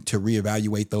time to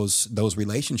reevaluate those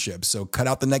relationships. So cut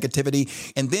out the negativity.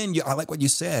 And then I like what you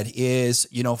said is,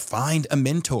 find a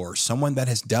mentor, someone that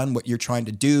has done what you're trying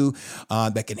to do,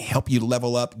 that can help you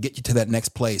level up, get you to that next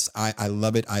place. I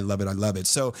love it. I love it. I love it.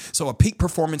 So a peak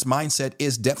performance mindset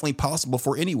is definitely possible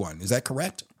for anyone. Is that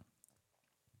correct?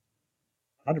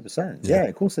 100%. Yeah,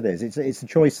 of course it is. It's a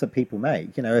choice that people make.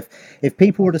 If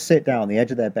people were to sit down on the edge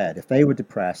of their bed, if they were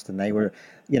depressed and they were,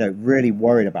 really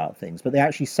worried about things, but they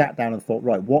actually sat down and thought,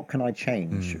 right, what can I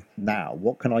change now?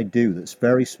 What can I do that's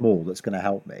very small that's going to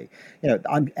help me?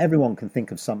 Everyone can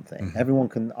think of something. Everyone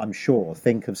can, I'm sure,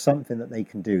 think of something that they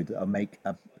can do that will make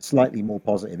a slightly more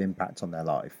positive impact on their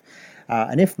life.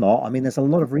 And if not, there's a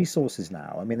lot of resources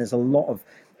now. There's a lot of,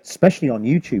 especially on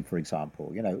YouTube, for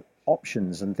example,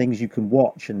 options and things you can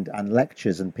watch, and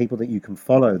lectures and people that you can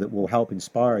follow that will help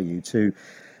inspire you to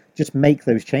just make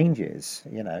those changes.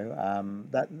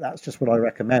 That's just what I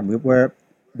recommend. We're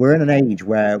in an age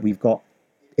where we've got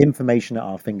information at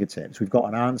our fingertips. We've got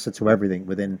an answer to everything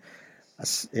within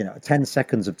 10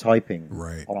 seconds of typing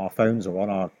on our phones or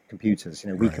on our computers.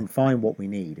 We can find what we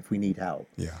need if we need help.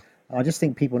 And I just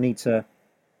think people need to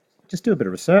just do a bit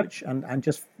of research and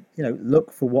just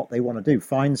look for what they want to do,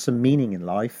 find some meaning in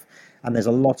life. And there's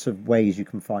a lot of ways you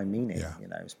can find meaning,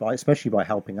 especially by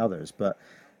helping others. But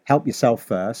help yourself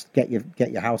first. Get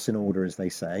your house in order, as they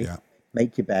say.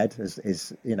 Make your bed,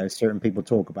 as certain people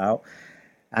talk about,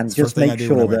 and just make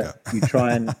sure that you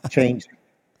try and change.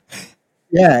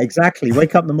 Yeah, exactly.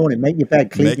 Wake up in the morning, make your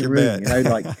bed, clean your room.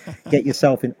 Get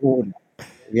yourself in order.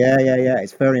 Yeah.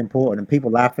 It's very important, and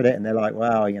people laugh at it, and they're like,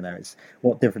 "Wow, it's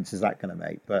what difference is that going to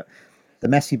make?" But the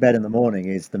messy bed in the morning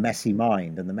is the messy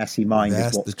mind, and the messy mind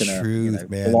is what's going to. That's the truth,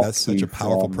 man. That's such a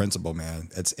powerful principle, man.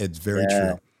 It's very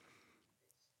true.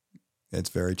 It's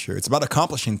very true. It's about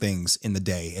accomplishing things in the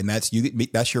day, and that's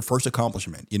your first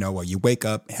accomplishment. You wake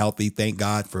up healthy, thank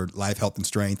God for life, health, and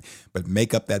strength, but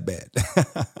make up that bed.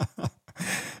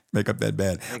 Make up that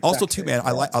bed. Exactly. Also, too, man,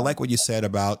 I like what you said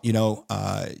about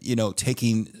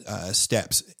taking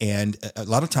steps, and a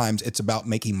lot of times it's about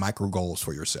making micro goals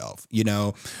for yourself.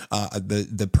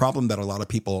 The problem that a lot of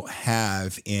people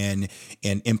have in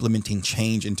implementing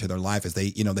change into their life is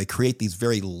they create these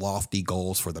very lofty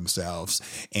goals for themselves,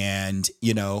 and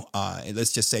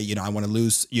let's just say I want to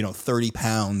lose 30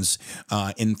 pounds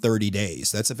in 30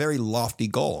 days. That's a very lofty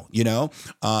goal,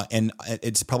 and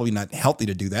it's probably not healthy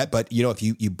to do that. But if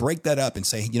you break that up and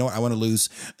say, you know what, I want to lose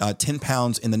 10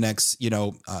 pounds in the next,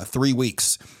 3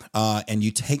 weeks. And you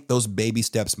take those baby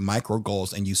steps, micro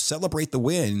goals, and you celebrate the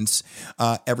wins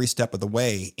every step of the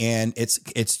way. And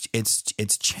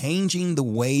it's changing the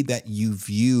way that you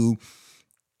view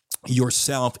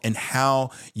yourself and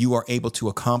how you are able to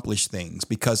accomplish things,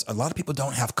 because a lot of people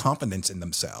don't have confidence in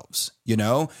themselves,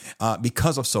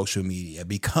 because of social media,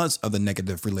 because of the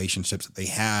negative relationships that they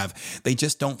have. They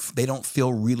don't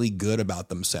feel really good about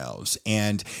themselves.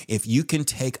 And if you can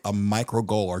take a micro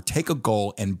goal or take a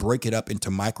goal and break it up into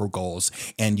micro goals,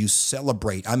 and you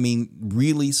celebrate,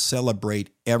 really celebrate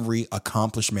every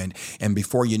accomplishment. And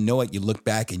before you know it, you look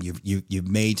back and you've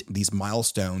made these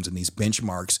milestones and these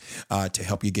benchmarks to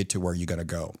help you get to where you're going to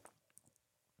go.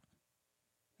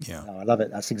 Yeah. No, I love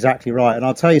it. That's exactly right. And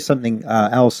I'll tell you something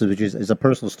else, which is a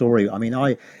personal story.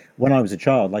 When I was a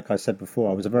child, like I said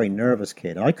before, I was a very nervous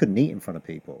kid. I couldn't eat in front of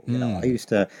people. I used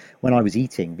to, when I was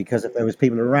eating, because if there was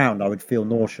people around, I would feel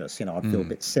nauseous. I'd feel a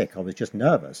bit sick. I was just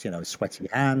nervous. Sweaty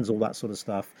hands, all that sort of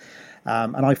stuff.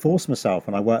 And I forced myself,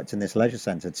 when I worked in this leisure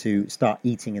centre, to start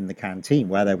eating in the canteen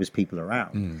where there was people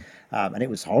around. And it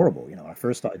was horrible. When I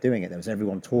first started doing it, there was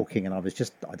everyone talking, and I was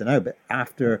just, I don't know, but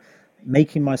after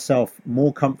making myself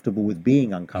more comfortable with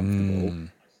being uncomfortable,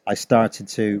 I started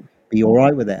to be all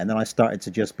right with it. And then I started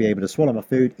to just be able to swallow my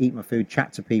food, eat my food,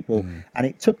 chat to people. And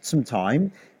it took some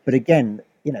time. But again,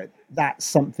 that's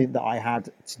something that I had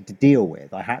to deal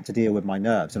with. I had to deal with my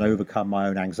nerves and overcome my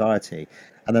own anxiety.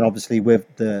 And then obviously with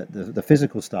the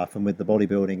physical stuff and with the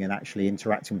bodybuilding and actually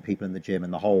interacting with people in the gym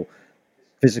and the whole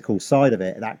physical side of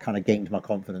it, that kind of gained my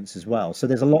confidence as well. So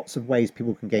there's lots of ways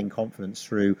people can gain confidence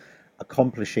through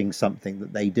accomplishing something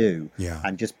that they do.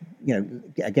 And just,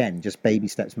 again, just baby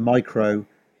steps, micro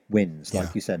wins,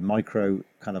 like you said, micro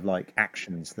kind of like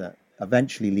actions that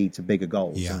eventually lead to bigger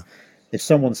goals. And if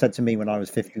someone said to me when I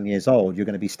was 15 years old, you're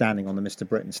going to be standing on the Mr.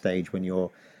 Britain stage when you're,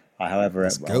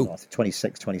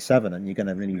 26, 27, and you're going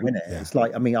to really win it. It's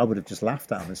like, I would have just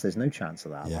laughed at them and said, there's no chance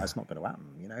of that. Like, it's not going to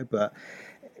happen, but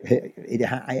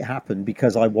it happened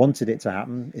because I wanted it to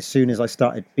happen. As soon as I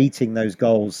started beating those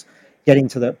goals, getting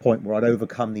to that point where I'd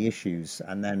overcome the issues,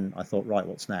 and then I thought, right,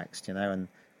 what's next, and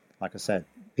like I said,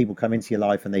 people come into your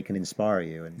life and they can inspire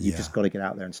you, and you just got to get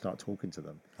out there and start talking to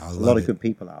them. There's a lot of good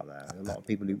people out there, a lot of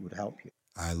people who would help you.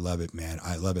 I love it, man.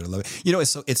 I love it.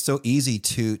 It's so easy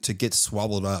to get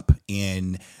swallowed up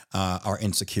in our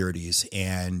insecurities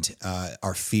and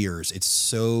our fears. It's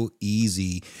so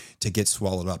easy to get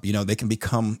swallowed up. They can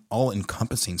become all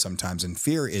encompassing sometimes. And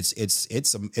fear, it's a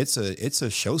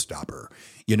showstopper.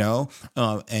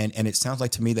 And it sounds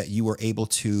like to me that you were able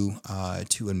to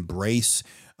embrace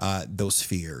those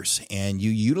fears, and you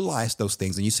utilize those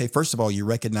things, and you say, first of all, you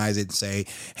recognize it and say,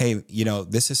 hey,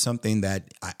 this is something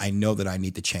that I know that I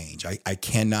need to change. I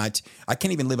can't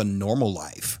even live a normal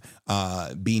life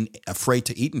being afraid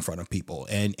to eat in front of people,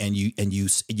 and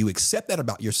you accept that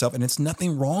about yourself, and it's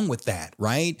nothing wrong with that,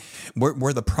 right?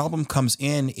 Where the problem comes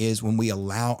in is when we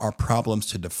allow our problems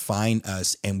to define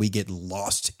us and we get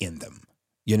lost in them,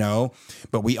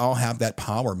 but we all have that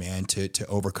power, man, to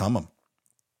overcome them.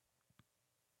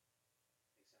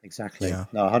 Exactly.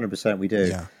 No, 100% we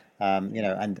do.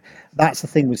 And that's the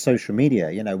thing with social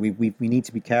media. We need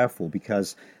to be careful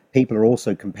because people are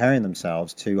also comparing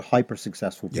themselves to hyper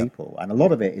successful people, and a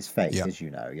lot of it is fake, as you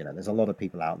know. There's a lot of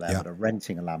people out there that are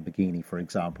renting a Lamborghini, for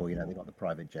example. They've got the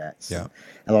private jets. A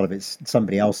lot of it's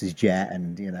somebody else's jet,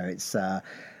 and it's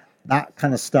that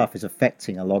kind of stuff is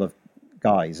affecting a lot of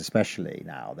guys, especially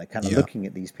now. They're kind of looking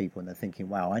at these people and they're thinking,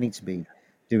 "Wow, I need to be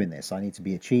doing this, I need to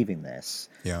be achieving this."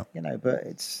 But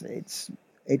it's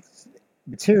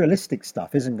materialistic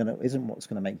stuff isn't what's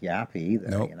gonna make you happy either.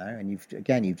 And you've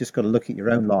just got to look at your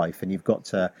own life, and you've got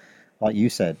to, like you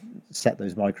said, set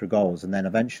those micro goals, and then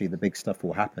eventually the big stuff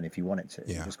will happen if you want it to.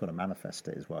 You've just got to manifest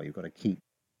it as well. You've got to keep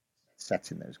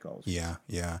setting those goals.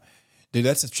 Dude,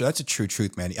 that's a true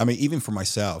truth, man. Even for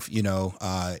myself,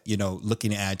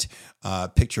 looking at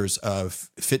pictures of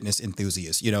fitness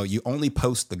enthusiasts, you only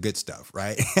post the good stuff,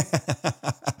 right?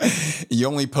 You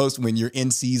only post when you're in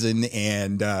season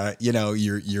and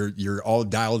you're all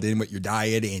dialed in with your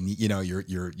diet, and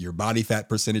your body fat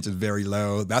percentage is very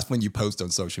low. That's when you post on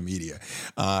social media,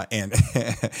 and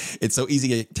it's so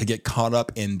easy to get caught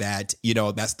up in that.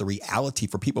 That's the reality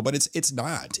for people, but it's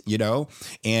not.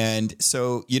 And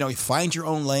so find your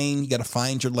own lane. You got to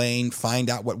find your lane, find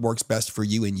out what works best for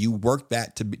you, and you work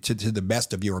that to the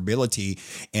best of your ability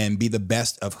and be the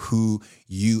best of who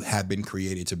you have been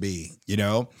created to be,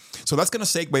 So that's going to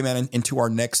segue, man, into our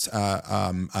next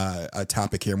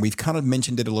topic here. And we've kind of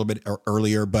mentioned it a little bit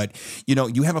earlier, but,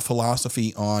 you have a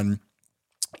philosophy on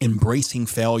embracing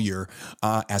failure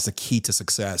as a key to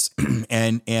success.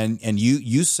 And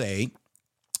you say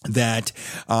that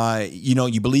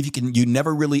you believe you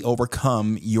never really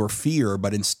overcome your fear,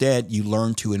 but instead you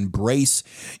learn to embrace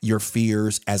your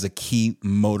fears as a key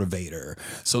motivator.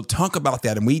 So talk about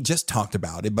that. And we just talked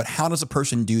about it, but how does a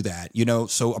person do that?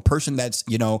 So a person that's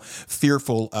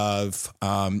fearful of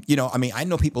I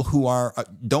know people who are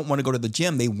don't want to go to the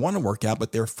gym. They want to work out,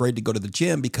 but they're afraid to go to the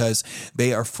gym because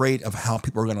they are afraid of how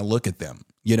people are going to look at them.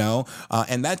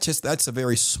 And that's a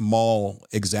very small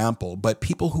example, but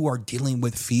people who are dealing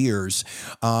with fears,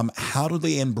 how do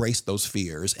they embrace those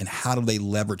fears, and how do they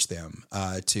leverage them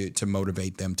to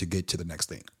motivate them to get to the next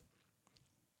thing?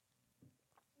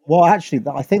 Well, actually,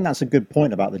 I think that's a good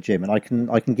point about the gym, and I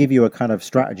can give you a kind of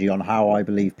strategy on how I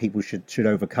believe people should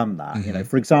overcome that. Mm-hmm.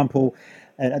 For example,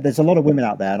 there's a lot of women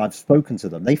out there, and I've spoken to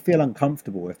them. They feel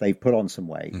uncomfortable if they've put on some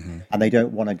weight, Mm-hmm. and they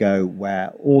don't want to go where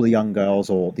all the young girls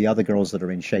or the other girls that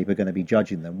are in shape are going to be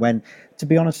judging them. When, to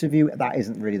be honest with you, that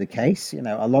isn't really the case.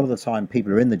 A lot of the time,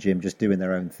 people are in the gym just doing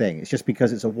their own thing. It's just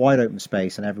because it's a wide open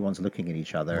space and everyone's looking at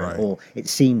each other, Right. or it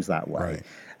seems that way.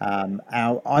 Right.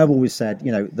 I've always said,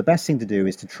 the best thing to do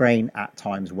is to train at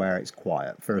times where it's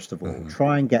quiet. First of all, Mm-hmm.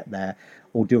 try and get there,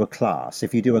 or do a class.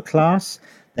 If you do a class,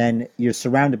 then you're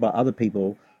surrounded by other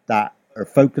people that are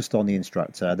focused on the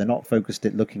instructor. They're not focused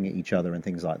at looking at each other and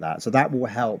things like that. So that will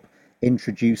help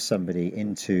introduce somebody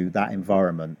into that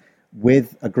environment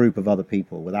with a group of other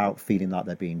people without feeling like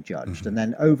they're being judged. Mm-hmm. And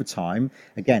then over time,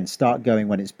 again, start going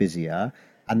when it's busier,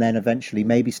 and then eventually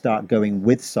maybe start going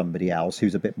with somebody else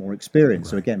who's a bit more experienced.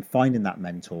 So Right. again, finding that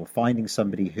mentor, finding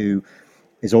somebody who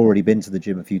has already been to the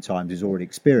gym a few times, who's already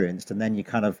experienced, and then you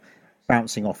kind of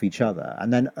bouncing off each other.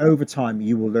 And then over time,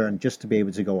 you will learn just to be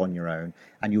able to go on your own,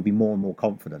 and you'll be more and more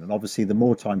confident. And obviously, the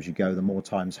more times you go, the more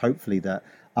times, hopefully, that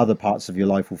other parts of your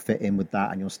life will fit in with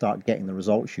that, and you'll start getting the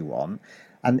results you want.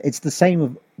 And it's the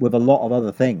same with a lot of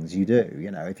other things you do.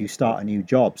 If you start a new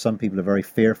job, some people are very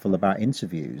fearful about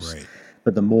interviews, Right.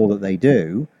 but the more that they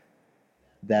do,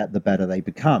 the better they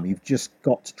become. You've just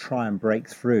got to try and break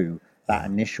through that Yeah.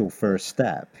 initial first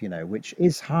step, which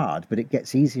is hard, but it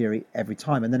gets easier every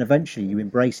time. And then eventually you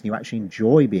embrace and you actually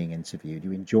enjoy being interviewed.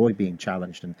 You enjoy being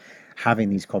challenged and having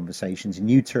these conversations, and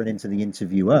you turn into the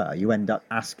interviewer. You end up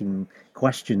asking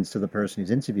questions to the person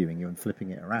who's interviewing you and flipping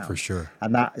it For around. sure.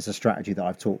 And that is a strategy that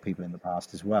I've taught people in the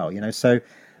past as well. So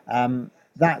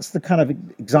that's the kind of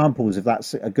examples, if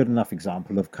that's a good enough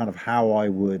example of kind of how I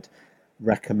would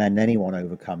recommend anyone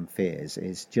overcome fears,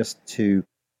 is just to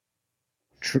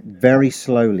very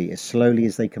slowly, as slowly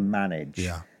as they can manage,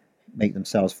 Yeah. make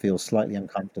themselves feel slightly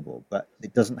uncomfortable. But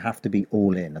it doesn't have to be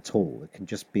all in at all. It can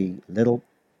just be little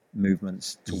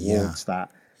movements Yeah. towards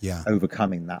that, Yeah.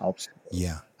 overcoming that obstacle.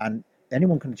 Yeah. And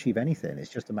anyone can achieve anything. It's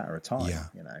just a matter of time. Yeah.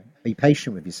 Be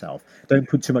patient with yourself. Don't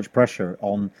put too much pressure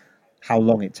on how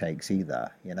long it takes either.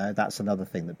 That's another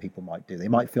thing that people might do. They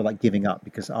might feel like giving up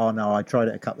because, oh no, I tried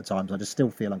it a couple of times, I just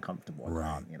still feel uncomfortable. I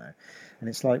Right. can't. And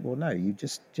it's like, well, no, you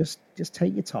just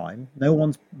take your time. No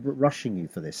one's rushing you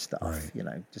for this stuff.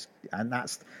 Right. And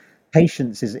that's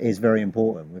patience is very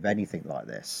important with anything like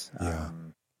this. Yeah.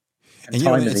 And And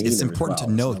time is a it's healer as important to well.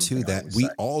 That's know another too thing I that always we say.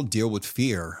 all deal with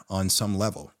fear on some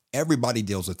level. Everybody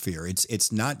deals with fear.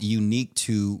 It's not unique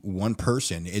to one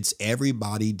person. It's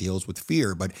everybody deals with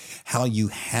fear, but how you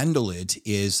handle it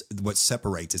is what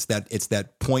separates. It's that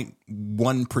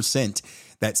 0.1%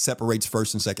 that separates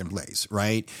first and second place,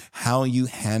 right? How you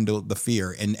handle the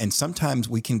fear. And sometimes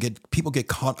people get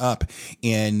caught up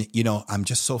in, I'm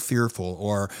just so fearful,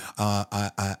 or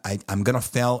I'm going to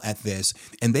fail at this.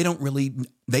 And they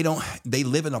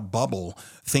live in a bubble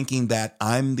thinking that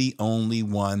I'm the only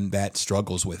one that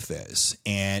struggles with this.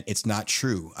 And it's not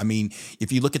true. I mean,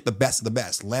 if you look at the best of the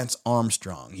best, Lance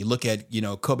Armstrong, you look at,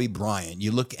 Kobe Bryant,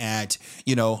 you look at,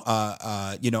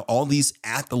 all these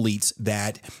athletes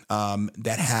that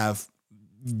have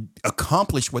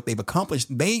accomplished what they've accomplished,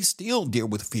 they still deal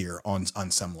with fear on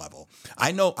some level.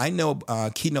 I know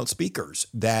keynote speakers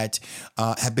that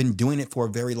have been doing it for a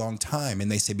very long time, and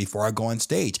they say, before I go on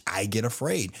stage, I get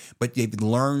afraid. But they've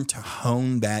learned to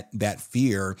hone that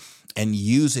fear and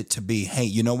use it to be, hey,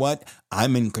 you know what?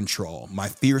 I'm in control. My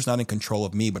fear is not in control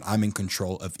of me, but I'm in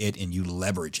control of it, and you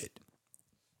leverage it.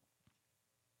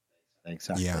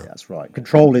 Exactly, Yeah. that's right.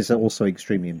 Control is also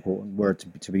extremely important word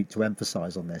to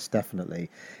emphasize on this. Definitely,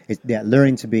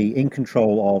 learning to be in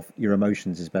control of your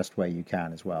emotions is best way you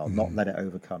can as well. Not Mhm. let it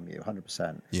overcome you,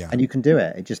 100%. Yeah. And you can do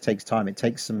it. It just takes time. It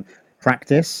takes some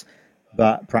practice,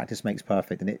 but practice makes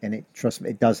perfect, and it trust me,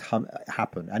 it does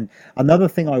happen. And another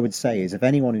thing I would say is, if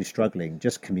anyone who's struggling,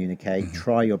 just communicate. Hmm.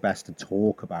 Try your best to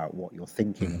talk about what you're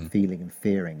thinking and Hmm. feeling and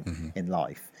fearing Hmm. in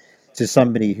life to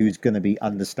somebody who's going to be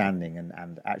understanding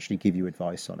and actually give you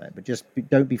advice on it. But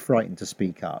don't be frightened to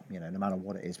speak up, no matter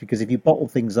what it is, because if you bottle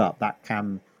things up, that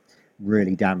can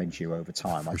really damage you over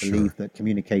time. I For believe sure. that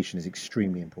communication is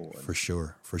extremely important. For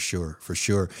sure, for sure, for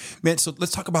sure, man. So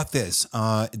let's talk about this.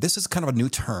 This is kind of a new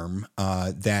term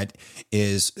that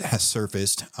has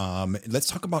surfaced. Let's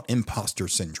talk about imposter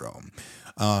syndrome.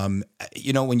 When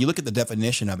you look at the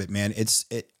definition of it, man,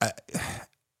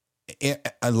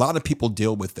 a lot of people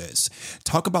deal with this.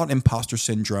 Talk about imposter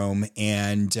syndrome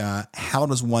and how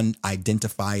does one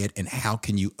identify it, and how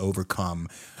can you overcome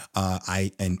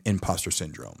an imposter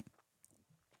syndrome?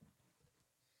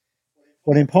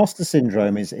 Well, imposter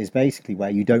syndrome is basically where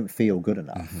you don't feel good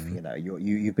enough. Hmm.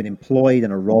 You've been employed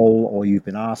in a role, or you've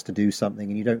been asked to do something,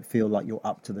 and you don't feel like you're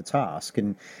up to the task,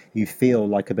 and you feel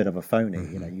like a bit of a phony.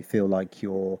 Hmm. You feel like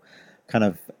you're kind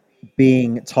of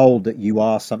being told that you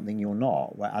are something you're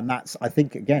not. And that's, I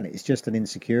think, again, it's just an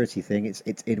insecurity thing.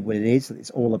 What it is. It's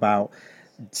all about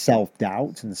self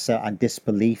doubt and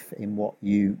disbelief in what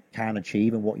you can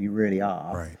achieve and what you really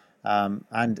are. Right.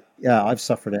 And yeah, I've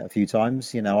suffered it a few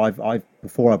times. I've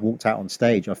before I've walked out on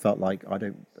stage, I felt like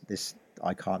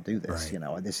I can't do this.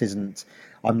 Right. This isn't.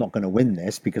 I'm not going to win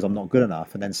this because I'm not good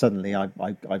enough. And then suddenly,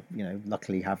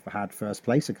 luckily have had first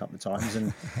place a couple of times,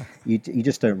 and you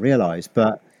just don't realize.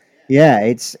 But yeah,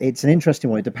 it's an interesting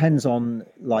one. It depends on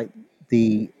like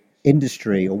the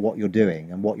industry or what you're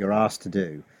doing and what you're asked to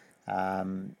do.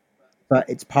 Um, but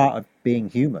it's part of being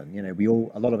human.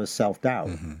 A lot of us self doubt.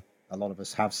 Hmm. A lot of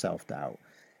us have self doubt,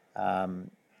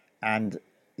 um, and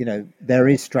there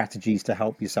is strategies to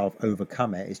help yourself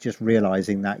overcome it. It's just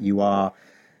realizing that you are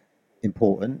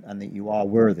important and that you are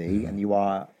worthy Hmm. and you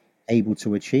are able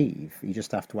to achieve. You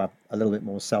just have to have a little bit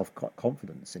more self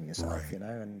confidence in yourself, Right.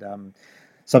 and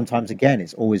sometimes again,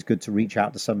 it's always good to reach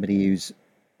out to somebody who's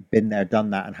been there,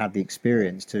 done that, and had the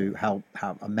experience to help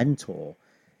have a mentor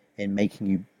in making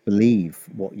you believe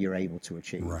what you're able to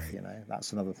achieve. Right.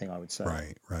 That's another thing I would say.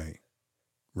 Right. Right.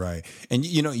 Right. And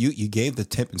you gave the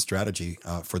tip and strategy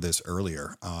for this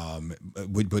earlier. And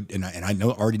I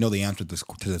already know the answer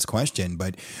to this question,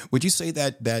 but would you say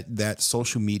that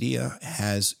social media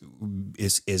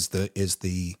is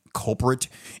the culprit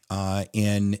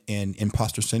in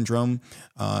imposter syndrome?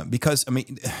 Because I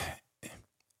mean,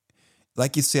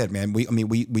 like you said, man, we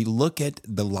look at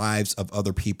the lives of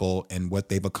other people and what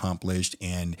they've accomplished,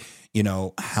 and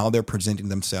how they're presenting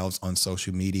themselves on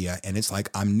social media, and it's like,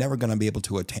 I'm never going to be able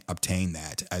to obtain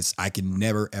that, as I can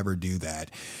never ever do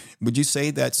that. Would you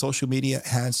say that social media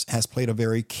has played a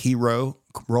very key role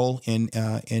in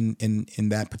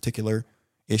that particular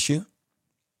issue?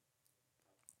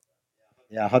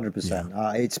 Yeah, Yeah.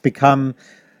 100%. It's become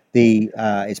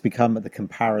the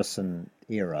comparison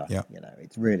era. Yeah.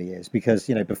 It really is, because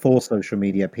before social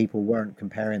media, people weren't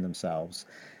comparing themselves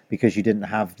because you didn't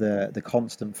have the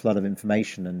constant flood of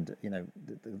information, and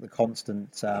the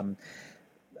constant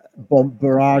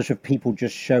barrage of people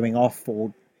just showing off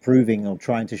or proving or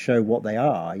trying to show what they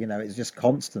are. It's just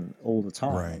constant all the time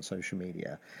on Right. social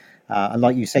media. And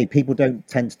like you say, people don't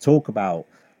tend to talk about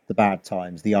the bad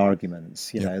times, the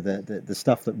arguments, Yep. the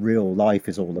stuff that real life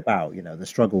is all about, the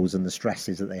struggles and the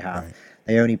stresses that they have. Right.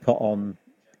 They only put on,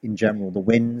 in general, the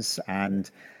wins and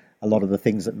a lot of the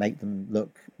things that make them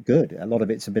look good. A lot of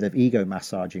it's a bit of ego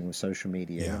massaging with social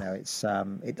media.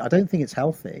 Yeah. I don't think it's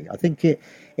healthy. I think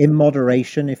in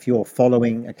moderation, if you're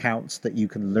following accounts that you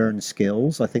can learn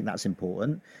skills, I think that's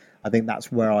important. I think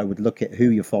that's where I would look at who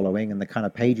you're following and the kind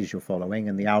of pages you're following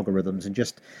and the algorithms, and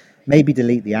just maybe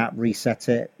delete the app, reset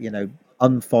it,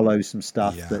 unfollow some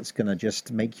stuff Yeah. that's going to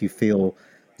just make you feel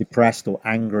depressed or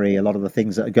angry. A lot of the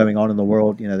things that are going on in the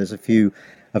world, there's a few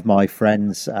of my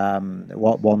friends,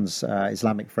 one's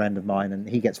Islamic friend of mine, and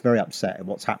he gets very upset at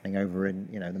what's happening over in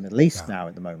the Middle East Yeah. now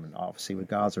at the moment, obviously with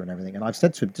Gaza and everything. And I've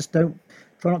said to him, just don't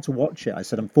try not to watch it. I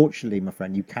said, unfortunately, my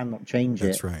friend, you cannot change it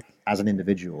That's right. as an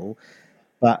individual,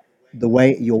 but the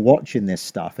way you're watching this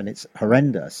stuff, and it's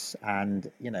horrendous, and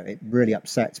it really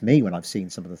upsets me when I've seen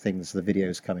some of the things, the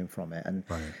videos coming from it. And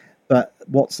Right. but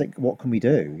what can we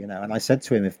do? And I said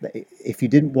to him, if you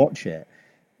didn't watch it,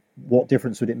 what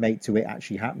difference would it make to it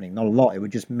actually happening? Not a lot. It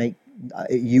would just make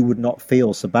you would not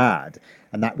feel so bad,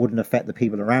 and that wouldn't affect the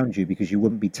people around you because you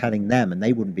wouldn't be telling them, and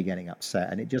they wouldn't be getting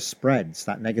upset, and it just spreads.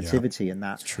 That Yeah. negativity and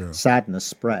that It's true. sadness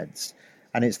spreads.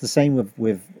 And it's the same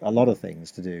with a lot of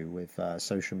things to do with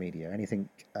social media, anything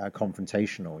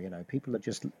confrontational. People are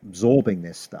just absorbing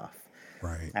this stuff,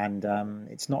 Right. And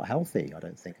it's not healthy, I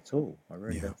don't think at all. I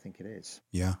really Yeah. don't think it is.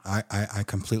 Yeah, I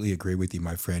completely agree with you,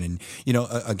 my friend. And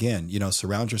again,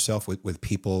 surround yourself with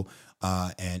people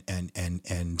and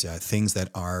things that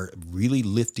are really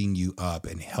lifting you up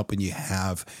and helping you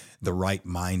have the right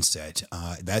mindset.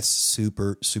 That's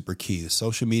super key.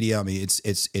 Social media, I mean,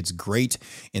 it's great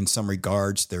in some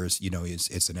regards. There's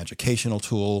it's an educational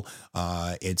tool.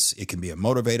 It can be a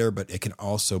motivator, but it can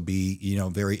also be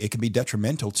it can be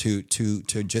detrimental to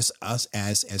just us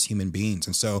as human beings.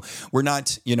 And so we're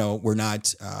not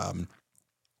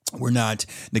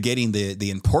negating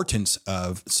the importance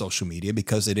of social media,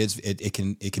 because it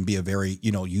can be a very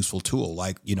useful tool,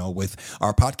 like with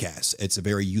our podcast. It's a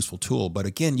very useful tool, but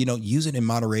again, use it in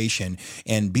moderation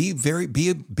and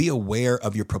be aware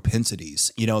of your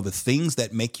propensities, the things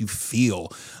that make you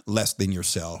feel less than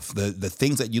yourself, the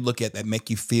things that you look at that make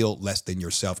you feel less than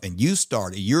yourself, and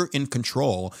you're in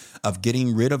control of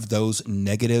getting rid of those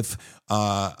negative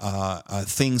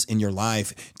things in your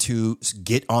life to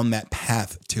get on that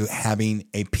path to having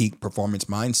a peak performance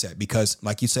mindset. Because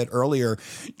like you said earlier,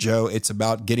 Joe, it's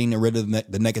about getting rid of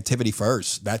the negativity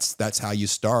first. That's how you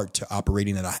start to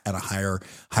operating at a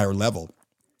higher level,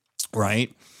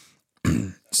 right?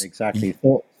 Exactly.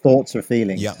 Thoughts or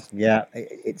feelings. Yeah. Yeah,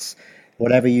 it's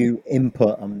whatever you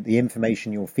input and the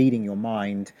information you're feeding your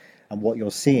mind and what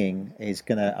you're seeing is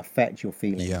going to affect your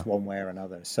feelings Yeah. one way or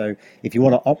another. So if you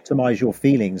want to optimize your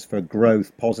feelings for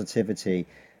growth, positivity,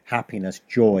 happiness,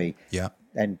 joy, Yeah.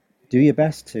 then do your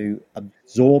best to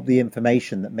absorb the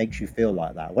information that makes you feel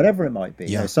like that, whatever it might be.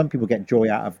 Yeah. Some people get joy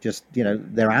out of just,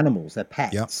 their animals, their Yeah.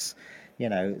 pets.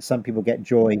 Some people get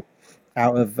joy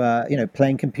out of,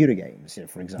 playing computer games,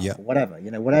 for Yeah. example,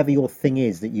 whatever your thing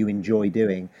is that you enjoy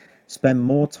doing, spend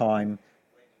more time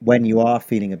when you are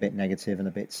feeling a bit negative and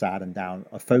a bit sad and down,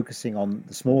 are focusing on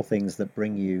the small things that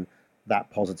bring you that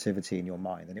positivity in your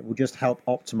mind. And it will just help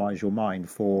optimize your mind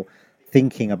for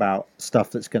thinking about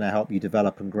stuff that's going to help you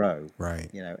develop and grow,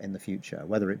 Right. in the future,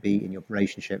 whether it be in your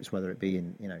relationships, whether it be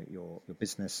in, your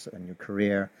business and your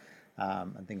career,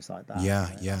 and things like that. Yeah.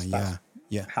 That's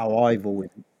Yeah. how I've always,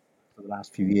 for the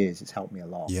last few years, it's helped me a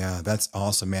lot. Yeah, that's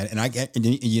awesome, man. And I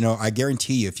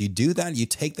guarantee you, if you do that, you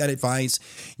take that advice,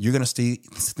 you're going to see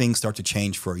things start to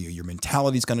change for you. Your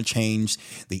mentality is going to change.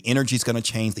 The energy is going to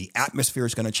change. The atmosphere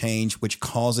is going to change, which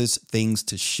causes things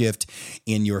to shift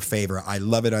in your favor. I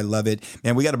love it. I love it,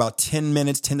 man. We got about 10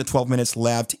 to 12 minutes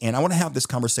left. And I want to have this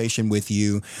conversation with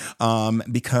you,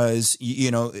 because,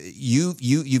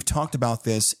 you've talked about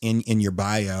this in your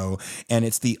bio, and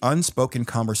it's the unspoken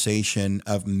conversation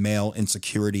of male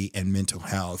insecurity and mental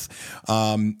health.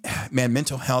 Man,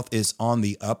 mental health is on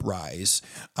the uprise.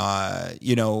 And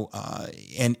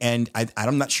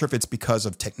I'm not sure if it's because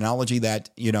of technology that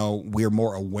we're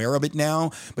more aware of it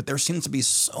now, but there seems to be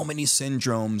so many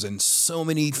syndromes and so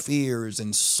many fears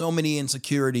and so many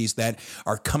insecurities that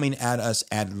are coming at us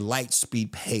at light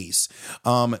speed pace.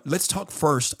 Let's talk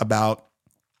first about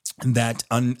that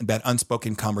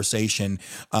unspoken conversation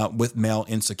with male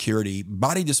insecurity,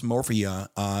 body dysmorphia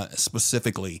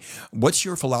specifically. What's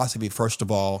your philosophy, first of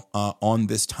all, on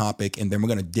this topic? And then we're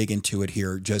going to dig into it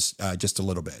here just a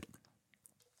little bit.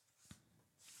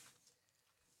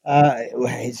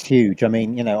 It's huge. I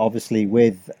mean, obviously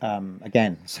with,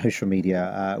 again, social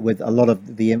media, with a lot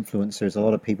of the influencers, a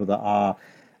lot of people that are,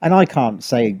 and I can't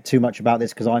say too much about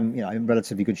this because I'm, in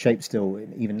relatively good shape still,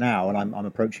 even now, and I'm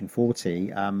approaching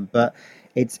 40. But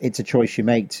it's a choice you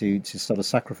make to sort of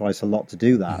sacrifice a lot to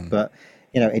do that. But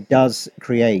it does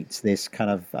create this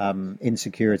kind of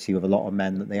insecurity with a lot of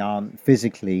men that they aren't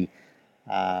physically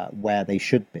where they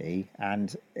should be,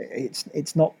 and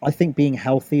it's not. I think being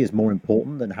healthy is more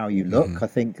important than how you look. I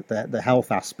think that the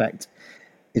health aspect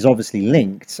is obviously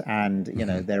linked, and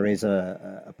there is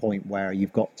a point where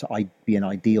you've got to be an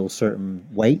ideal certain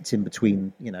weight in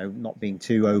between, not being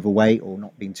too overweight or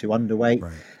not being too underweight,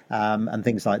 Right. and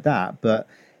things like that. But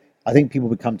I think people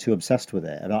become too obsessed with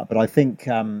it. But I think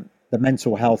the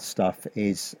mental health stuff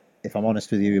is, if I'm honest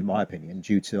with you, in my opinion,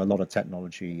 due to a lot of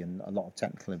technology and a lot of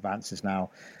technical advances now.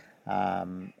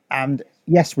 And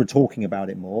yes, we're talking about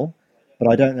it more, but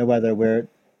I don't know whether we're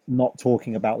not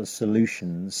talking about the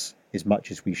solutions as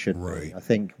much as we should Right. be. I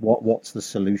think what's the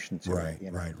solution to Right.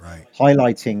 it? Right.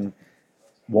 Highlighting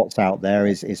what's out there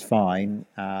is fine,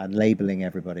 labeling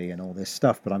everybody and all this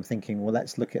stuff. But I'm thinking, well,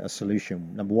 let's look at a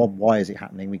solution. Number one, why is it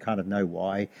happening? We kind of know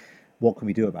why. What can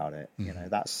we do about it?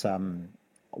 That's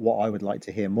what I would like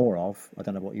to hear more of. I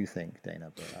don't know what you think,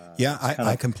 Dana. But, Yeah,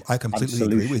 I completely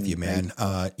agree with you, man.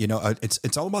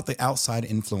 It's all about the outside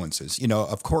influences.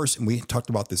 Of course, and we talked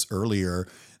about this earlier,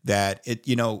 that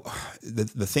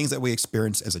the things that we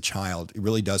experience as a child, it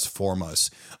really does form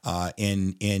us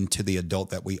into the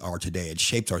adult that we are today. It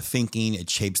shapes our thinking, it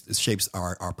shapes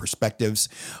our perspectives,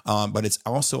 but it's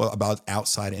also about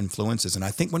outside influences. And I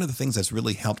think one of the things that's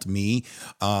really helped me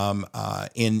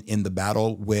in the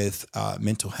battle with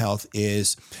mental health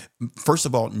is, first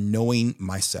of all, knowing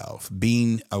myself,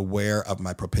 being aware of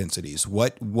my propensities,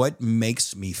 what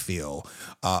makes me feel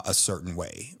a certain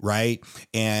way, right?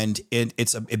 And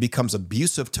it becomes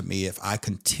abusive to me if I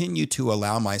continue to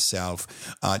allow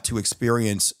myself to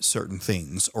experience certain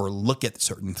things or look at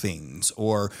certain things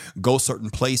or go certain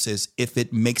places if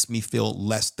it makes me feel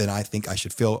less than I think I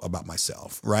should feel about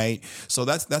myself, right? So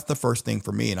that's the first thing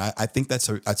for me, and I think that's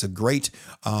a great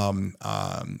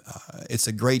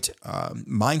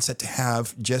mindset to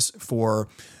have just for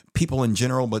people in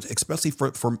general, but especially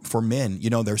for men.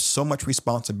 There's so much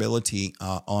responsibility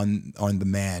on the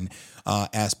man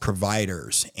as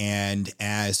providers and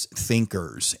as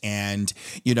thinkers, and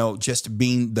just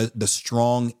being the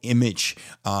strong image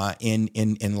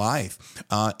in life.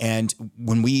 And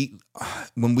when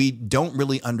we don't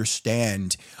really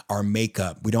understand our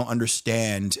makeup, we don't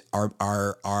understand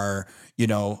our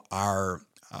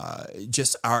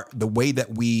the way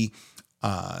that we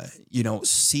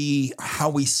see how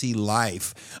we see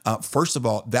life. First of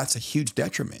all, that's a huge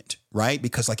detriment, right?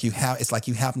 Because it's like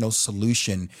you have no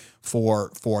solution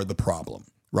for the problem,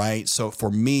 right? So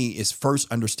for me, it's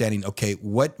first understanding, okay,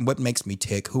 what makes me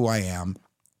tick, who I am.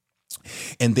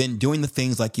 And then doing the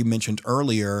things like you mentioned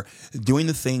earlier, doing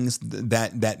the things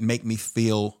that make me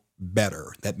feel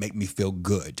better, that make me feel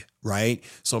good, right?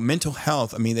 So mental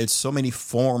health, I mean, there's so many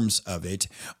forms of it.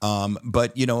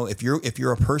 But if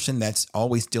you're a person that's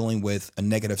always dealing with a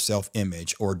negative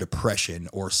self-image or depression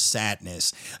or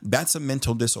sadness, that's a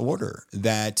mental disorder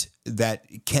that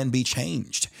can be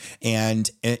changed. And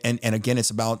again, it's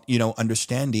about,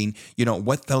 understanding,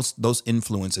 what those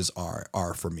influences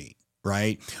are for me.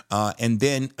 Right. And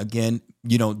then again,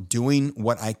 doing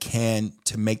what I can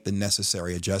to make the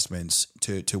necessary adjustments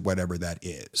to whatever that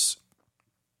is.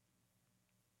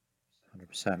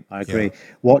 100%. I agree.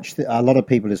 Yeah. A lot of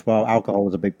people as well, alcohol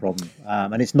is a big problem.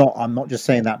 And I'm not just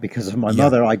saying that because of my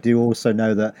mother. I do also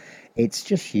know that it's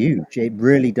just huge. It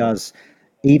really does.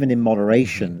 Even in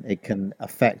moderation, it can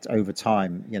affect over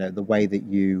time, the way that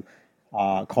you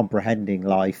are comprehending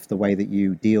life, the way that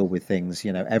you deal with things,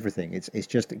 everything. It's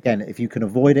just, again, if you can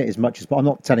avoid it as much as, I'm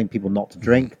not telling people not to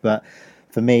drink, but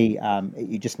for me,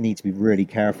 you just need to be really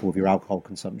careful with your alcohol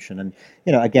consumption. And,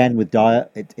 again, with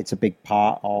diet, it's a big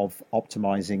part of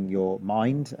optimizing your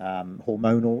mind.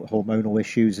 Hormonal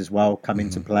issues as well come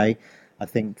into play. I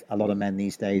think a lot of men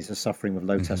these days are suffering with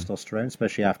low testosterone,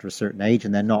 especially after a certain age,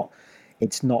 and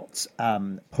it's not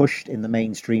pushed in the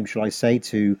mainstream, shall I say,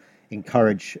 to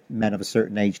encourage men of a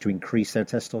certain age to increase their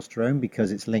testosterone,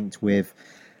 because it's linked with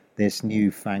this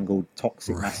newfangled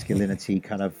toxic masculinity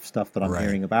kind of stuff that I'm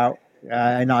hearing about.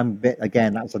 And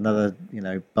that's another,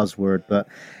 buzzword, but,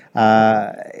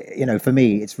 for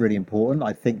me, it's really important.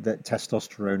 I think that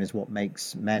testosterone is what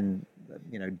makes men,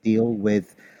 deal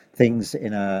with things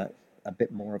in a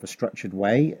bit more of a structured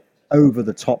way. Over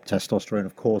the top testosterone,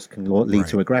 of course, can lead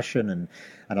to aggression and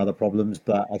other problems.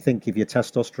 But I think if your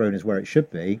testosterone is where it should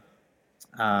be,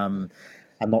 and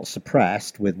not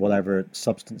suppressed with whatever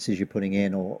substances you're putting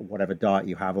in or whatever diet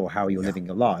you have or how you're living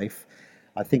your life,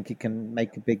 I think it can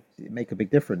make a big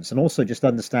difference. And also just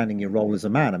understanding your role as a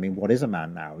man. I mean, what is a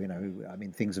man now?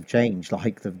 Things have changed.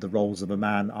 Like the roles of a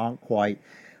man aren't quite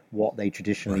what they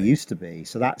traditionally used to be.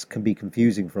 So that can be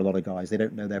confusing for a lot of guys. They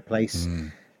don't know their place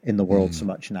in the world so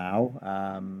much now.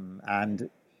 And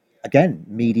again,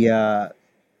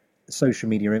 social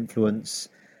media influence,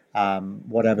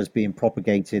 whatever's being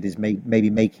propagated is maybe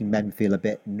making men feel a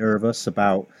bit nervous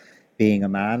about being a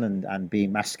man and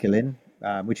being masculine,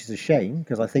 which is a shame,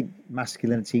 because I think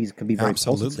masculinities can be very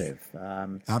positive.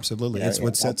 Absolutely. It's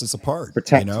what sets us apart.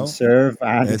 Protect and serve.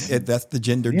 And that's the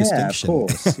gender distinction. Of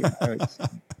course.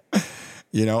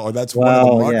 Or that's one of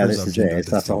the markers this of is gender it.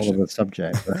 That's a whole other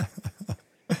subject.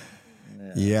 But,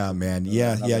 yeah, man.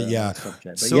 Yeah. Subject.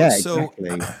 But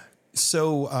exactly.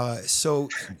 So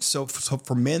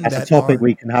for men, that's a topic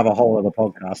we can have a whole other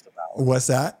podcast about. What's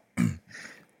that?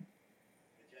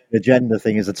 The gender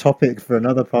thing is a topic for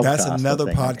another podcast. That's another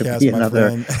podcast, my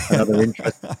friend. Another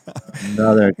interest.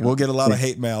 We'll get a lot of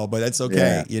hate mail, but it's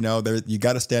okay. You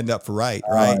got to stand up for right?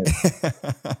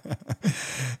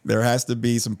 There has to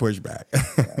be some pushback.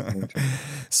 Yeah,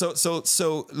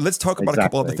 So let's talk about a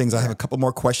couple other exactly. things. I have Yeah. a couple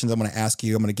more questions I'm going to ask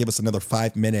you. I'm going to give us another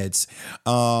 5 minutes.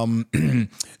 Um,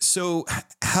 so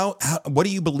what do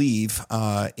you believe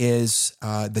is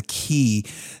the key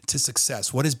to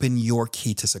success? What has been your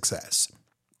key to success?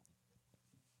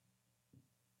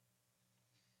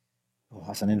 Oh,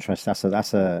 that's an interest. That's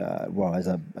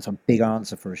a big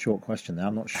answer for a short question. There,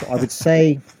 I'm not sure. I would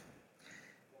say,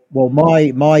 well,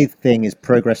 my thing is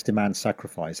progress demands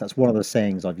sacrifice. That's one of the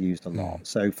sayings I've used a lot. Mm,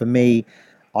 So for me,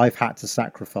 I've had to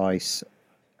sacrifice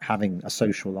having a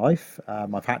social life.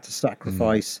 I've had to mm,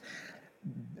 sacrifice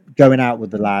going out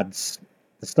with the lads,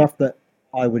 the stuff that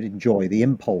I would enjoy, the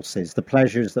impulses, the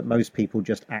pleasures that most people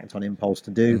just act on impulse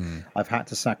to do. mm, I've had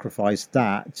to sacrifice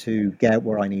that to get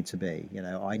where I need to be.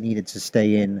 I needed to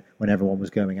stay in when everyone was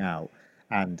going out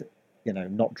and,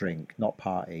 not drink, not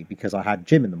party because I had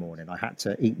gym in the morning. I had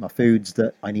to eat my foods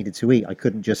that I needed to eat. I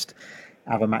couldn't just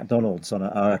have a McDonald's on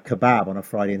a kebab on a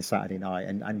Friday and Saturday night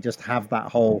and just have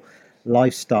that whole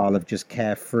lifestyle of just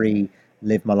carefree,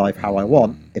 live my life how I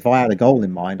want. mm. If I had a goal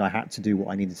in mind, I had to do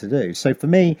what I needed to do. So for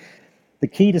me, the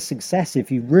key to success,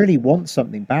 if you really want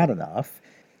something bad enough,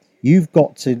 you've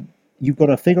got to you've got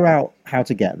to figure out how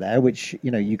to get there, which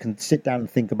you can sit down and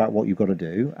think about what you've got to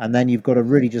do, and then you've got to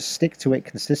really just stick to it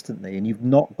consistently, and you've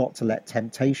not got to let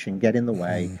temptation get in the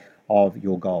way of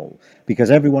your goal, because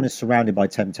everyone is surrounded by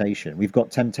temptation. We've got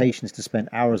temptations to spend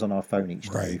hours on our phone each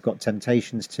day. Right. We've got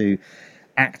temptations to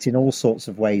act in all sorts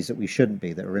of ways that we shouldn't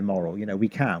be, that are immoral.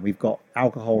 We've got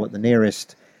alcohol at the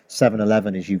nearest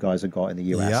 7-Eleven, as you guys have got in the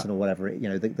US, Yeah. and or whatever,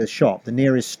 the shop, the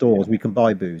nearest stores, we can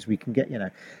buy booze, we can get,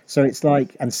 so it's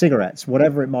like, and cigarettes,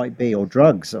 whatever it might be, or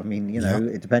drugs. I mean,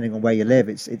 Yep. depending on where you live,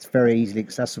 it's very easily Yep.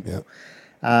 accessible.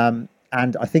 And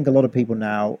I think a lot of people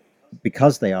now,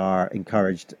 because they are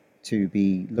encouraged to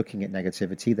be looking at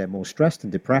negativity, they're more stressed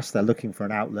and depressed. They're looking for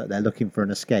an outlet. They're looking for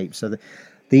an escape. So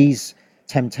these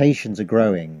temptations are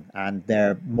growing, and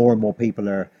more and more people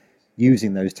are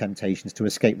using those temptations to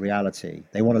escape reality.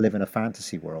 They want to live in a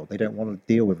fantasy world. They don't want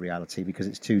to deal with reality because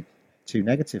it's too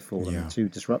negative for them and Yeah. too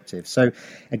disruptive. So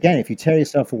again, if you tear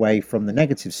yourself away from the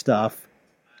negative stuff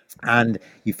and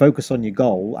you focus on your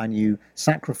goal and you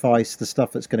sacrifice the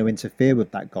stuff that's going to interfere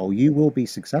with that goal, you will be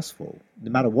successful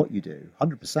no matter what you do,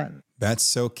 100%, That's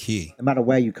so key. no matter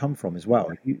where you come from as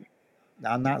well.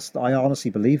 And I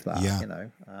honestly believe that, Yeah.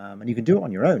 and you can do it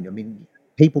on your own. I mean,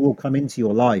 people will come into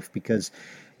your life because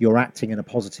you're acting in a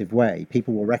positive way.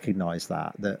 People will recognize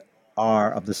that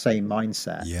are of the same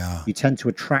mindset. Yeah. You tend to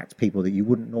attract people that you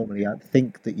wouldn't normally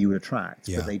think that you would attract, but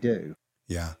Yeah. they do.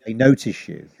 Yeah. They notice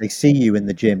you. They see you in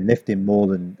the gym lifting more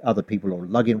than other people, or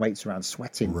lugging weights around,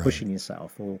 sweating, Right. pushing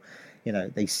yourself, or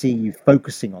they see you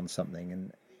focusing on something.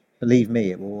 And believe me,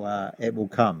 it will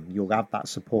come. You'll have that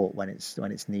support when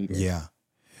it's needed. Yeah.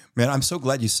 Man, I'm so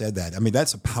glad you said that. I mean,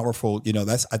 that's a powerful,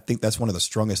 I think that's one of the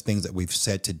strongest things that we've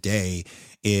said today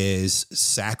is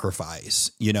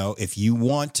sacrifice. If you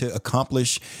want to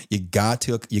accomplish, you got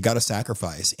to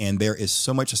sacrifice. And there is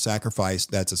so much sacrifice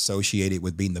that's associated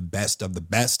with being the best of the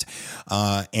best.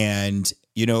 And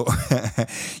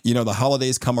the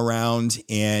holidays come around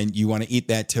and you want to eat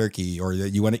that turkey, or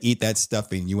you want to eat that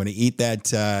stuffing, you want to eat that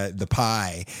the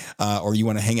pie, or you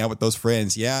want to hang out with those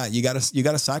friends. Yeah, you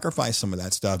gotta sacrifice some of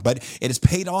that stuff, but it has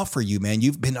paid off for you, man.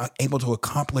 You've been able to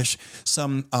accomplish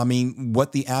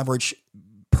what the average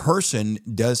person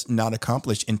does not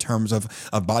accomplish in terms of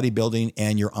bodybuilding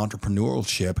and your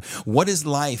entrepreneurship. What is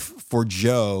life for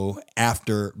Joe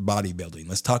after bodybuilding?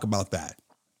 Let's talk about that.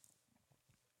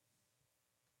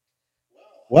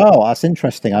 Well, that's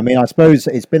interesting. I mean, I suppose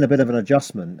it's been a bit of an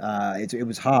adjustment. It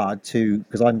was hard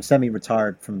because I'm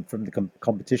semi-retired from the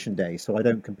competition days, so I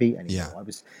don't compete Yeah. anymore. I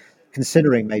was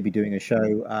considering maybe doing a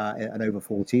show at over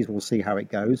 40s. We'll see how it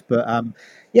goes. But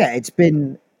yeah, it's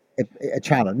been a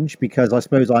challenge because I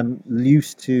suppose I'm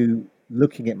used to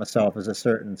looking at myself as a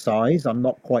certain size. I'm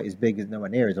not quite as big, as nowhere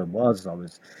near as I was. I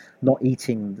was not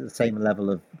eating the same level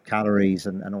of calories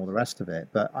and all the rest of it.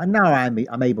 But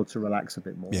I'm able to relax a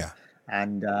bit more Yeah.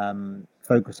 and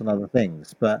focus on other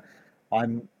things. But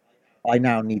I'm I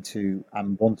now need to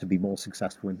and want to be more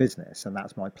successful in business, and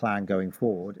that's my plan going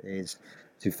forward: is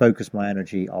to focus my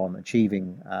energy on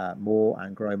achieving more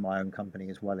and growing my own company,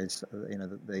 as well as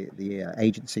the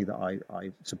agency that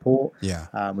I support,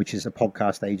 Yeah. which is a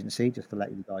podcast agency. Just to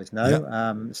let you guys know.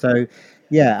 Yep. So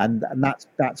yeah, and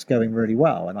that's going really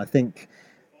well, and I think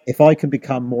if I can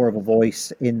become more of a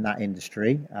voice in that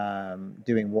industry,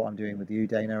 doing what I'm doing with you,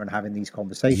 Dana, and having these Yeah.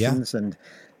 conversations, and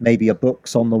maybe a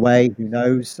book's on the way, who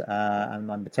knows?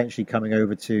 And I'm potentially coming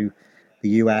over to the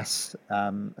US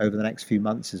over the next few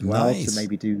months as well to Nice.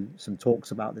 maybe do some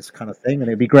talks about this kind of thing. And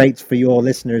it'd be great for your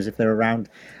listeners if they're around.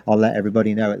 I'll let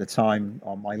everybody know at the time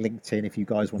on my LinkedIn if you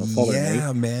guys want to follow me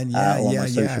Yeah, man. Yeah, or on my yeah, yeah,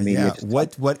 social media. yeah. Just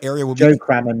type What area will Joe be?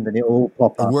 Crammond and it'll all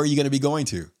pop up. Where are you going to be going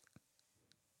to?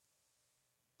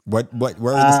 Where are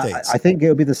the I states? think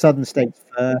it'll be the southern states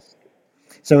first.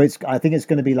 So I think it's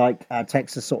going to be like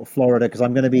Texas, sort of Florida, because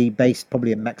I'm going to be based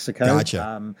probably in Mexico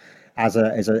Gotcha. as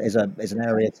an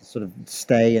area to sort of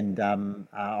stay, and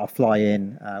I'll fly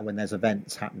in when there's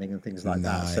events happening and things like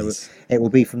that. So Nice. it will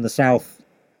be from the south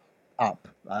up,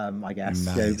 I guess.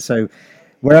 Nice. So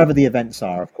wherever the events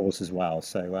are, of course, as well.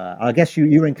 So I guess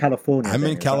you're in California, I'm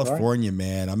in Daniel, is that right? California,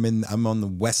 man. I'm on the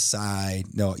west side.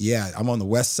 No, yeah, I'm on the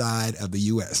west side of the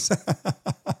US.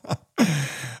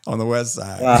 On the west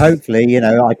side. Well, hopefully,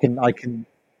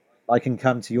 I can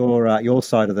come to your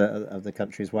side of the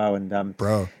country as well, and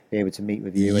Bro, be able to meet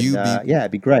with you. And you be yeah,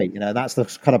 it'd be great. That's the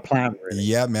kind of plan, really.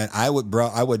 yeah, man. I would, bro.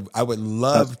 I would That's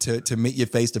love to meet you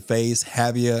face to face.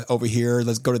 Have you over here?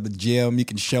 Let's go to the gym. You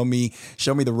can show me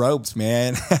the ropes,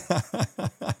 man.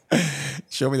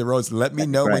 Show me the ropes. Let me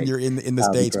know when great. you're in the That would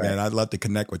be States, great. man. I'd love to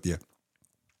connect with you.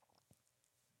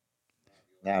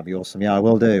 That'd be awesome. Yeah, I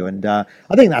will do. And I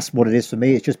think that's what it is for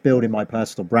me. It's just building my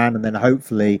personal brand, and then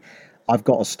hopefully, I've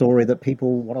got a story that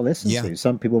people want to listen Yeah. to.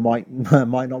 Some people might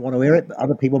might not want to hear it, but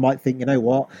other people might think, you know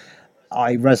what,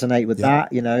 I resonate with Yep.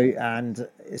 that. And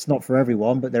it's not for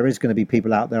everyone, but there is going to be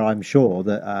people out there, I'm sure,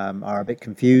 that are a bit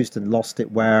confused and lost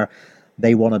it where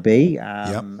they want to be,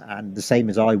 Yep. and the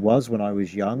same as I was when I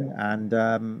was young. And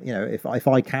if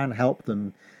I can help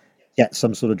them get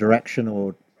some sort of direction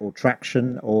or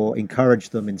traction, or encourage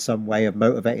them in some way of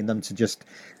motivating them to just,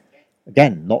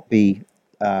 again, not be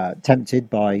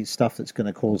tempted by stuff that's going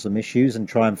to cause them issues, and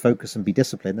try and focus and be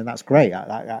disciplined, then that's great.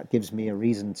 That gives me a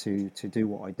reason to do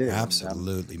what I do. And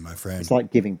Absolutely, my friend. it's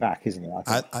like giving back, isn't it?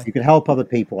 I think I you can help other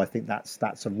people. I think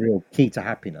that's a real key to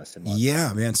happiness, in my opinion.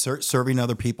 Yeah, man. Serving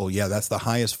other people. Yeah, that's the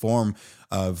highest form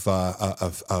of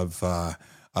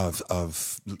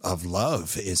of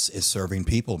love is serving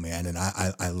people, man. And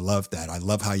I love that. I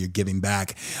love how you're giving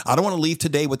back. I don't want to leave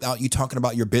today without you talking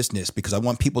about your business, because I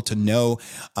want people to know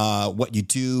what you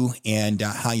do and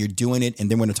how you're doing it,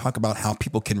 and then we're going to talk about how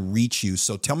people can reach you.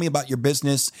 So tell me about your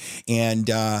business, and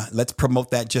let's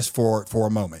promote that just for a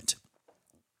moment.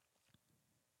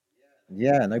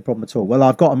 Yeah, no problem at all. Well,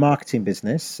 I've got a marketing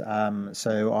business,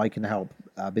 so I can help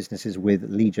businesses with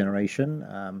lead generation,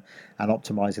 and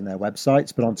optimizing their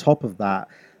websites. But on top of that,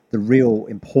 the real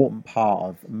important part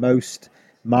of most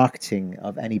marketing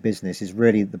of any business is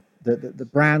really the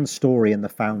brand story and the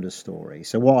founder story.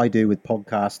 So what I do with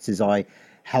podcasts is I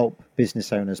help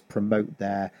business owners promote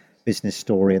their business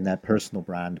story and their personal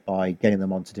brand by getting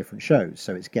them onto different shows.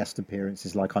 So it's guest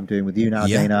appearances like I'm doing with you now,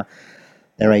 Yeah. Dana.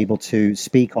 They're able to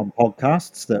speak on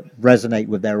podcasts that resonate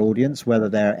with their audience, whether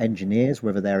they're engineers,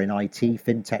 whether they're in IT,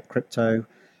 fintech, crypto,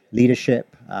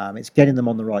 leadership. It's getting them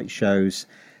on the right shows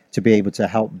to be able to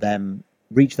help them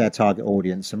reach their target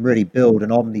audience and really build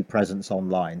an omnipresence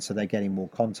online. So they're getting more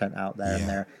content out there, and Yeah.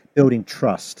 they're building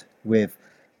trust with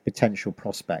potential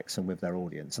prospects and with their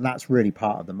audience. And that's really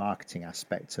part of the marketing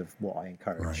aspect of what I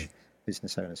encourage Right.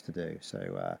 business owners to do.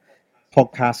 So,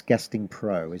 Podcast Guesting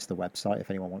Pro is the website if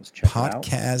anyone wants to check it out.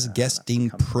 Podcast That's the Guesting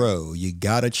company. Pro. You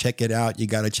got to check it out. You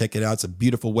got to check it out. It's a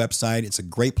beautiful website. It's a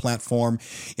great platform.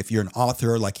 If you're an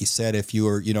author, like you said, if you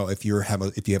have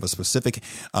a specific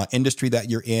industry that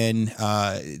you're in,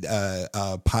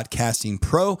 Podcasting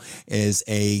Pro is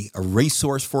a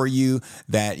resource for you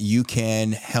that you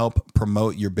can help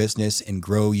promote your business and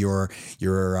grow your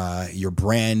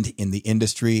brand in the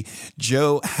industry.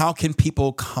 Joe, how can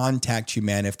people contact you,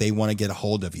 man, if they want to get a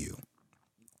hold of you?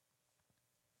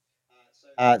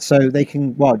 So they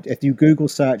can, well, if you Google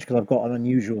search, because I've got an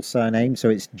unusual surname, so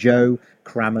it's Joe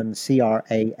Crammon,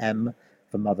 Cram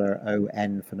for mother,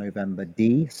 On for November,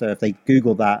 D. So if they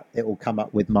Google that, it will come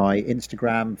up with my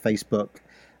Instagram, Facebook,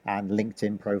 and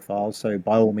LinkedIn profiles. So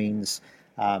by all means,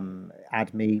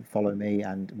 add me, follow me,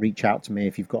 and reach out to me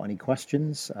if you've got any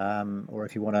questions, or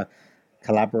if you want to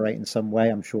collaborate in some way.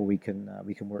 I'm sure we can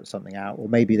work something out. Or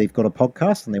maybe they've got a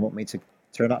podcast and they want me to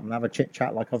turn up and have a chit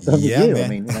chat like I've done with Yeah, you. I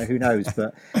man. mean, who knows?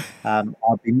 But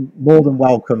I'd be more than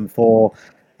welcome for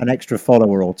an extra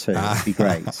follower or two. It'd be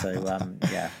great. So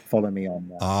yeah, follow me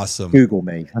on Awesome. Google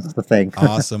me. That's the thing.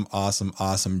 Awesome, awesome,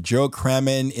 awesome. Joe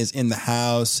Crammon is in the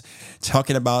house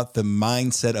talking about the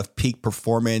mindset of peak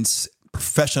performance.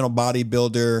 professional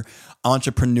bodybuilder,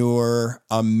 entrepreneur,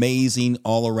 amazing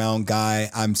all around guy.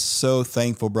 I'm so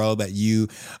thankful, bro, that you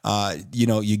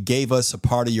gave us a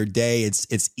part of your day.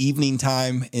 It's evening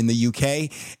time in the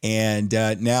UK, and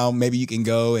now maybe you can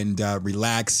go and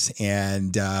relax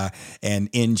and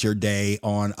end your day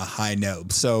on a high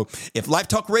note. So if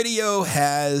LifeTalk Radio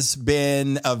has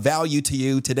been of value to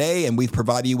you today and we've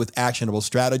provided you with actionable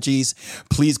strategies,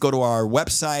 please go to our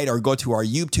website or go to our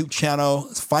YouTube channel.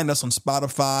 Find us on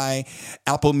Spotify,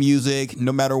 Apple Music.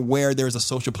 No matter where there's a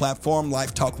social platform,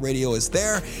 LifeTalk Radio is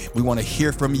there. We want to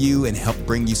hear from you and help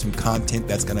bring you some content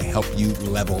that's going to help you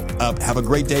level up. Have a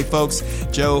great day, folks.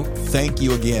 Joe, thank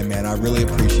you again, man. I really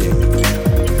appreciate it.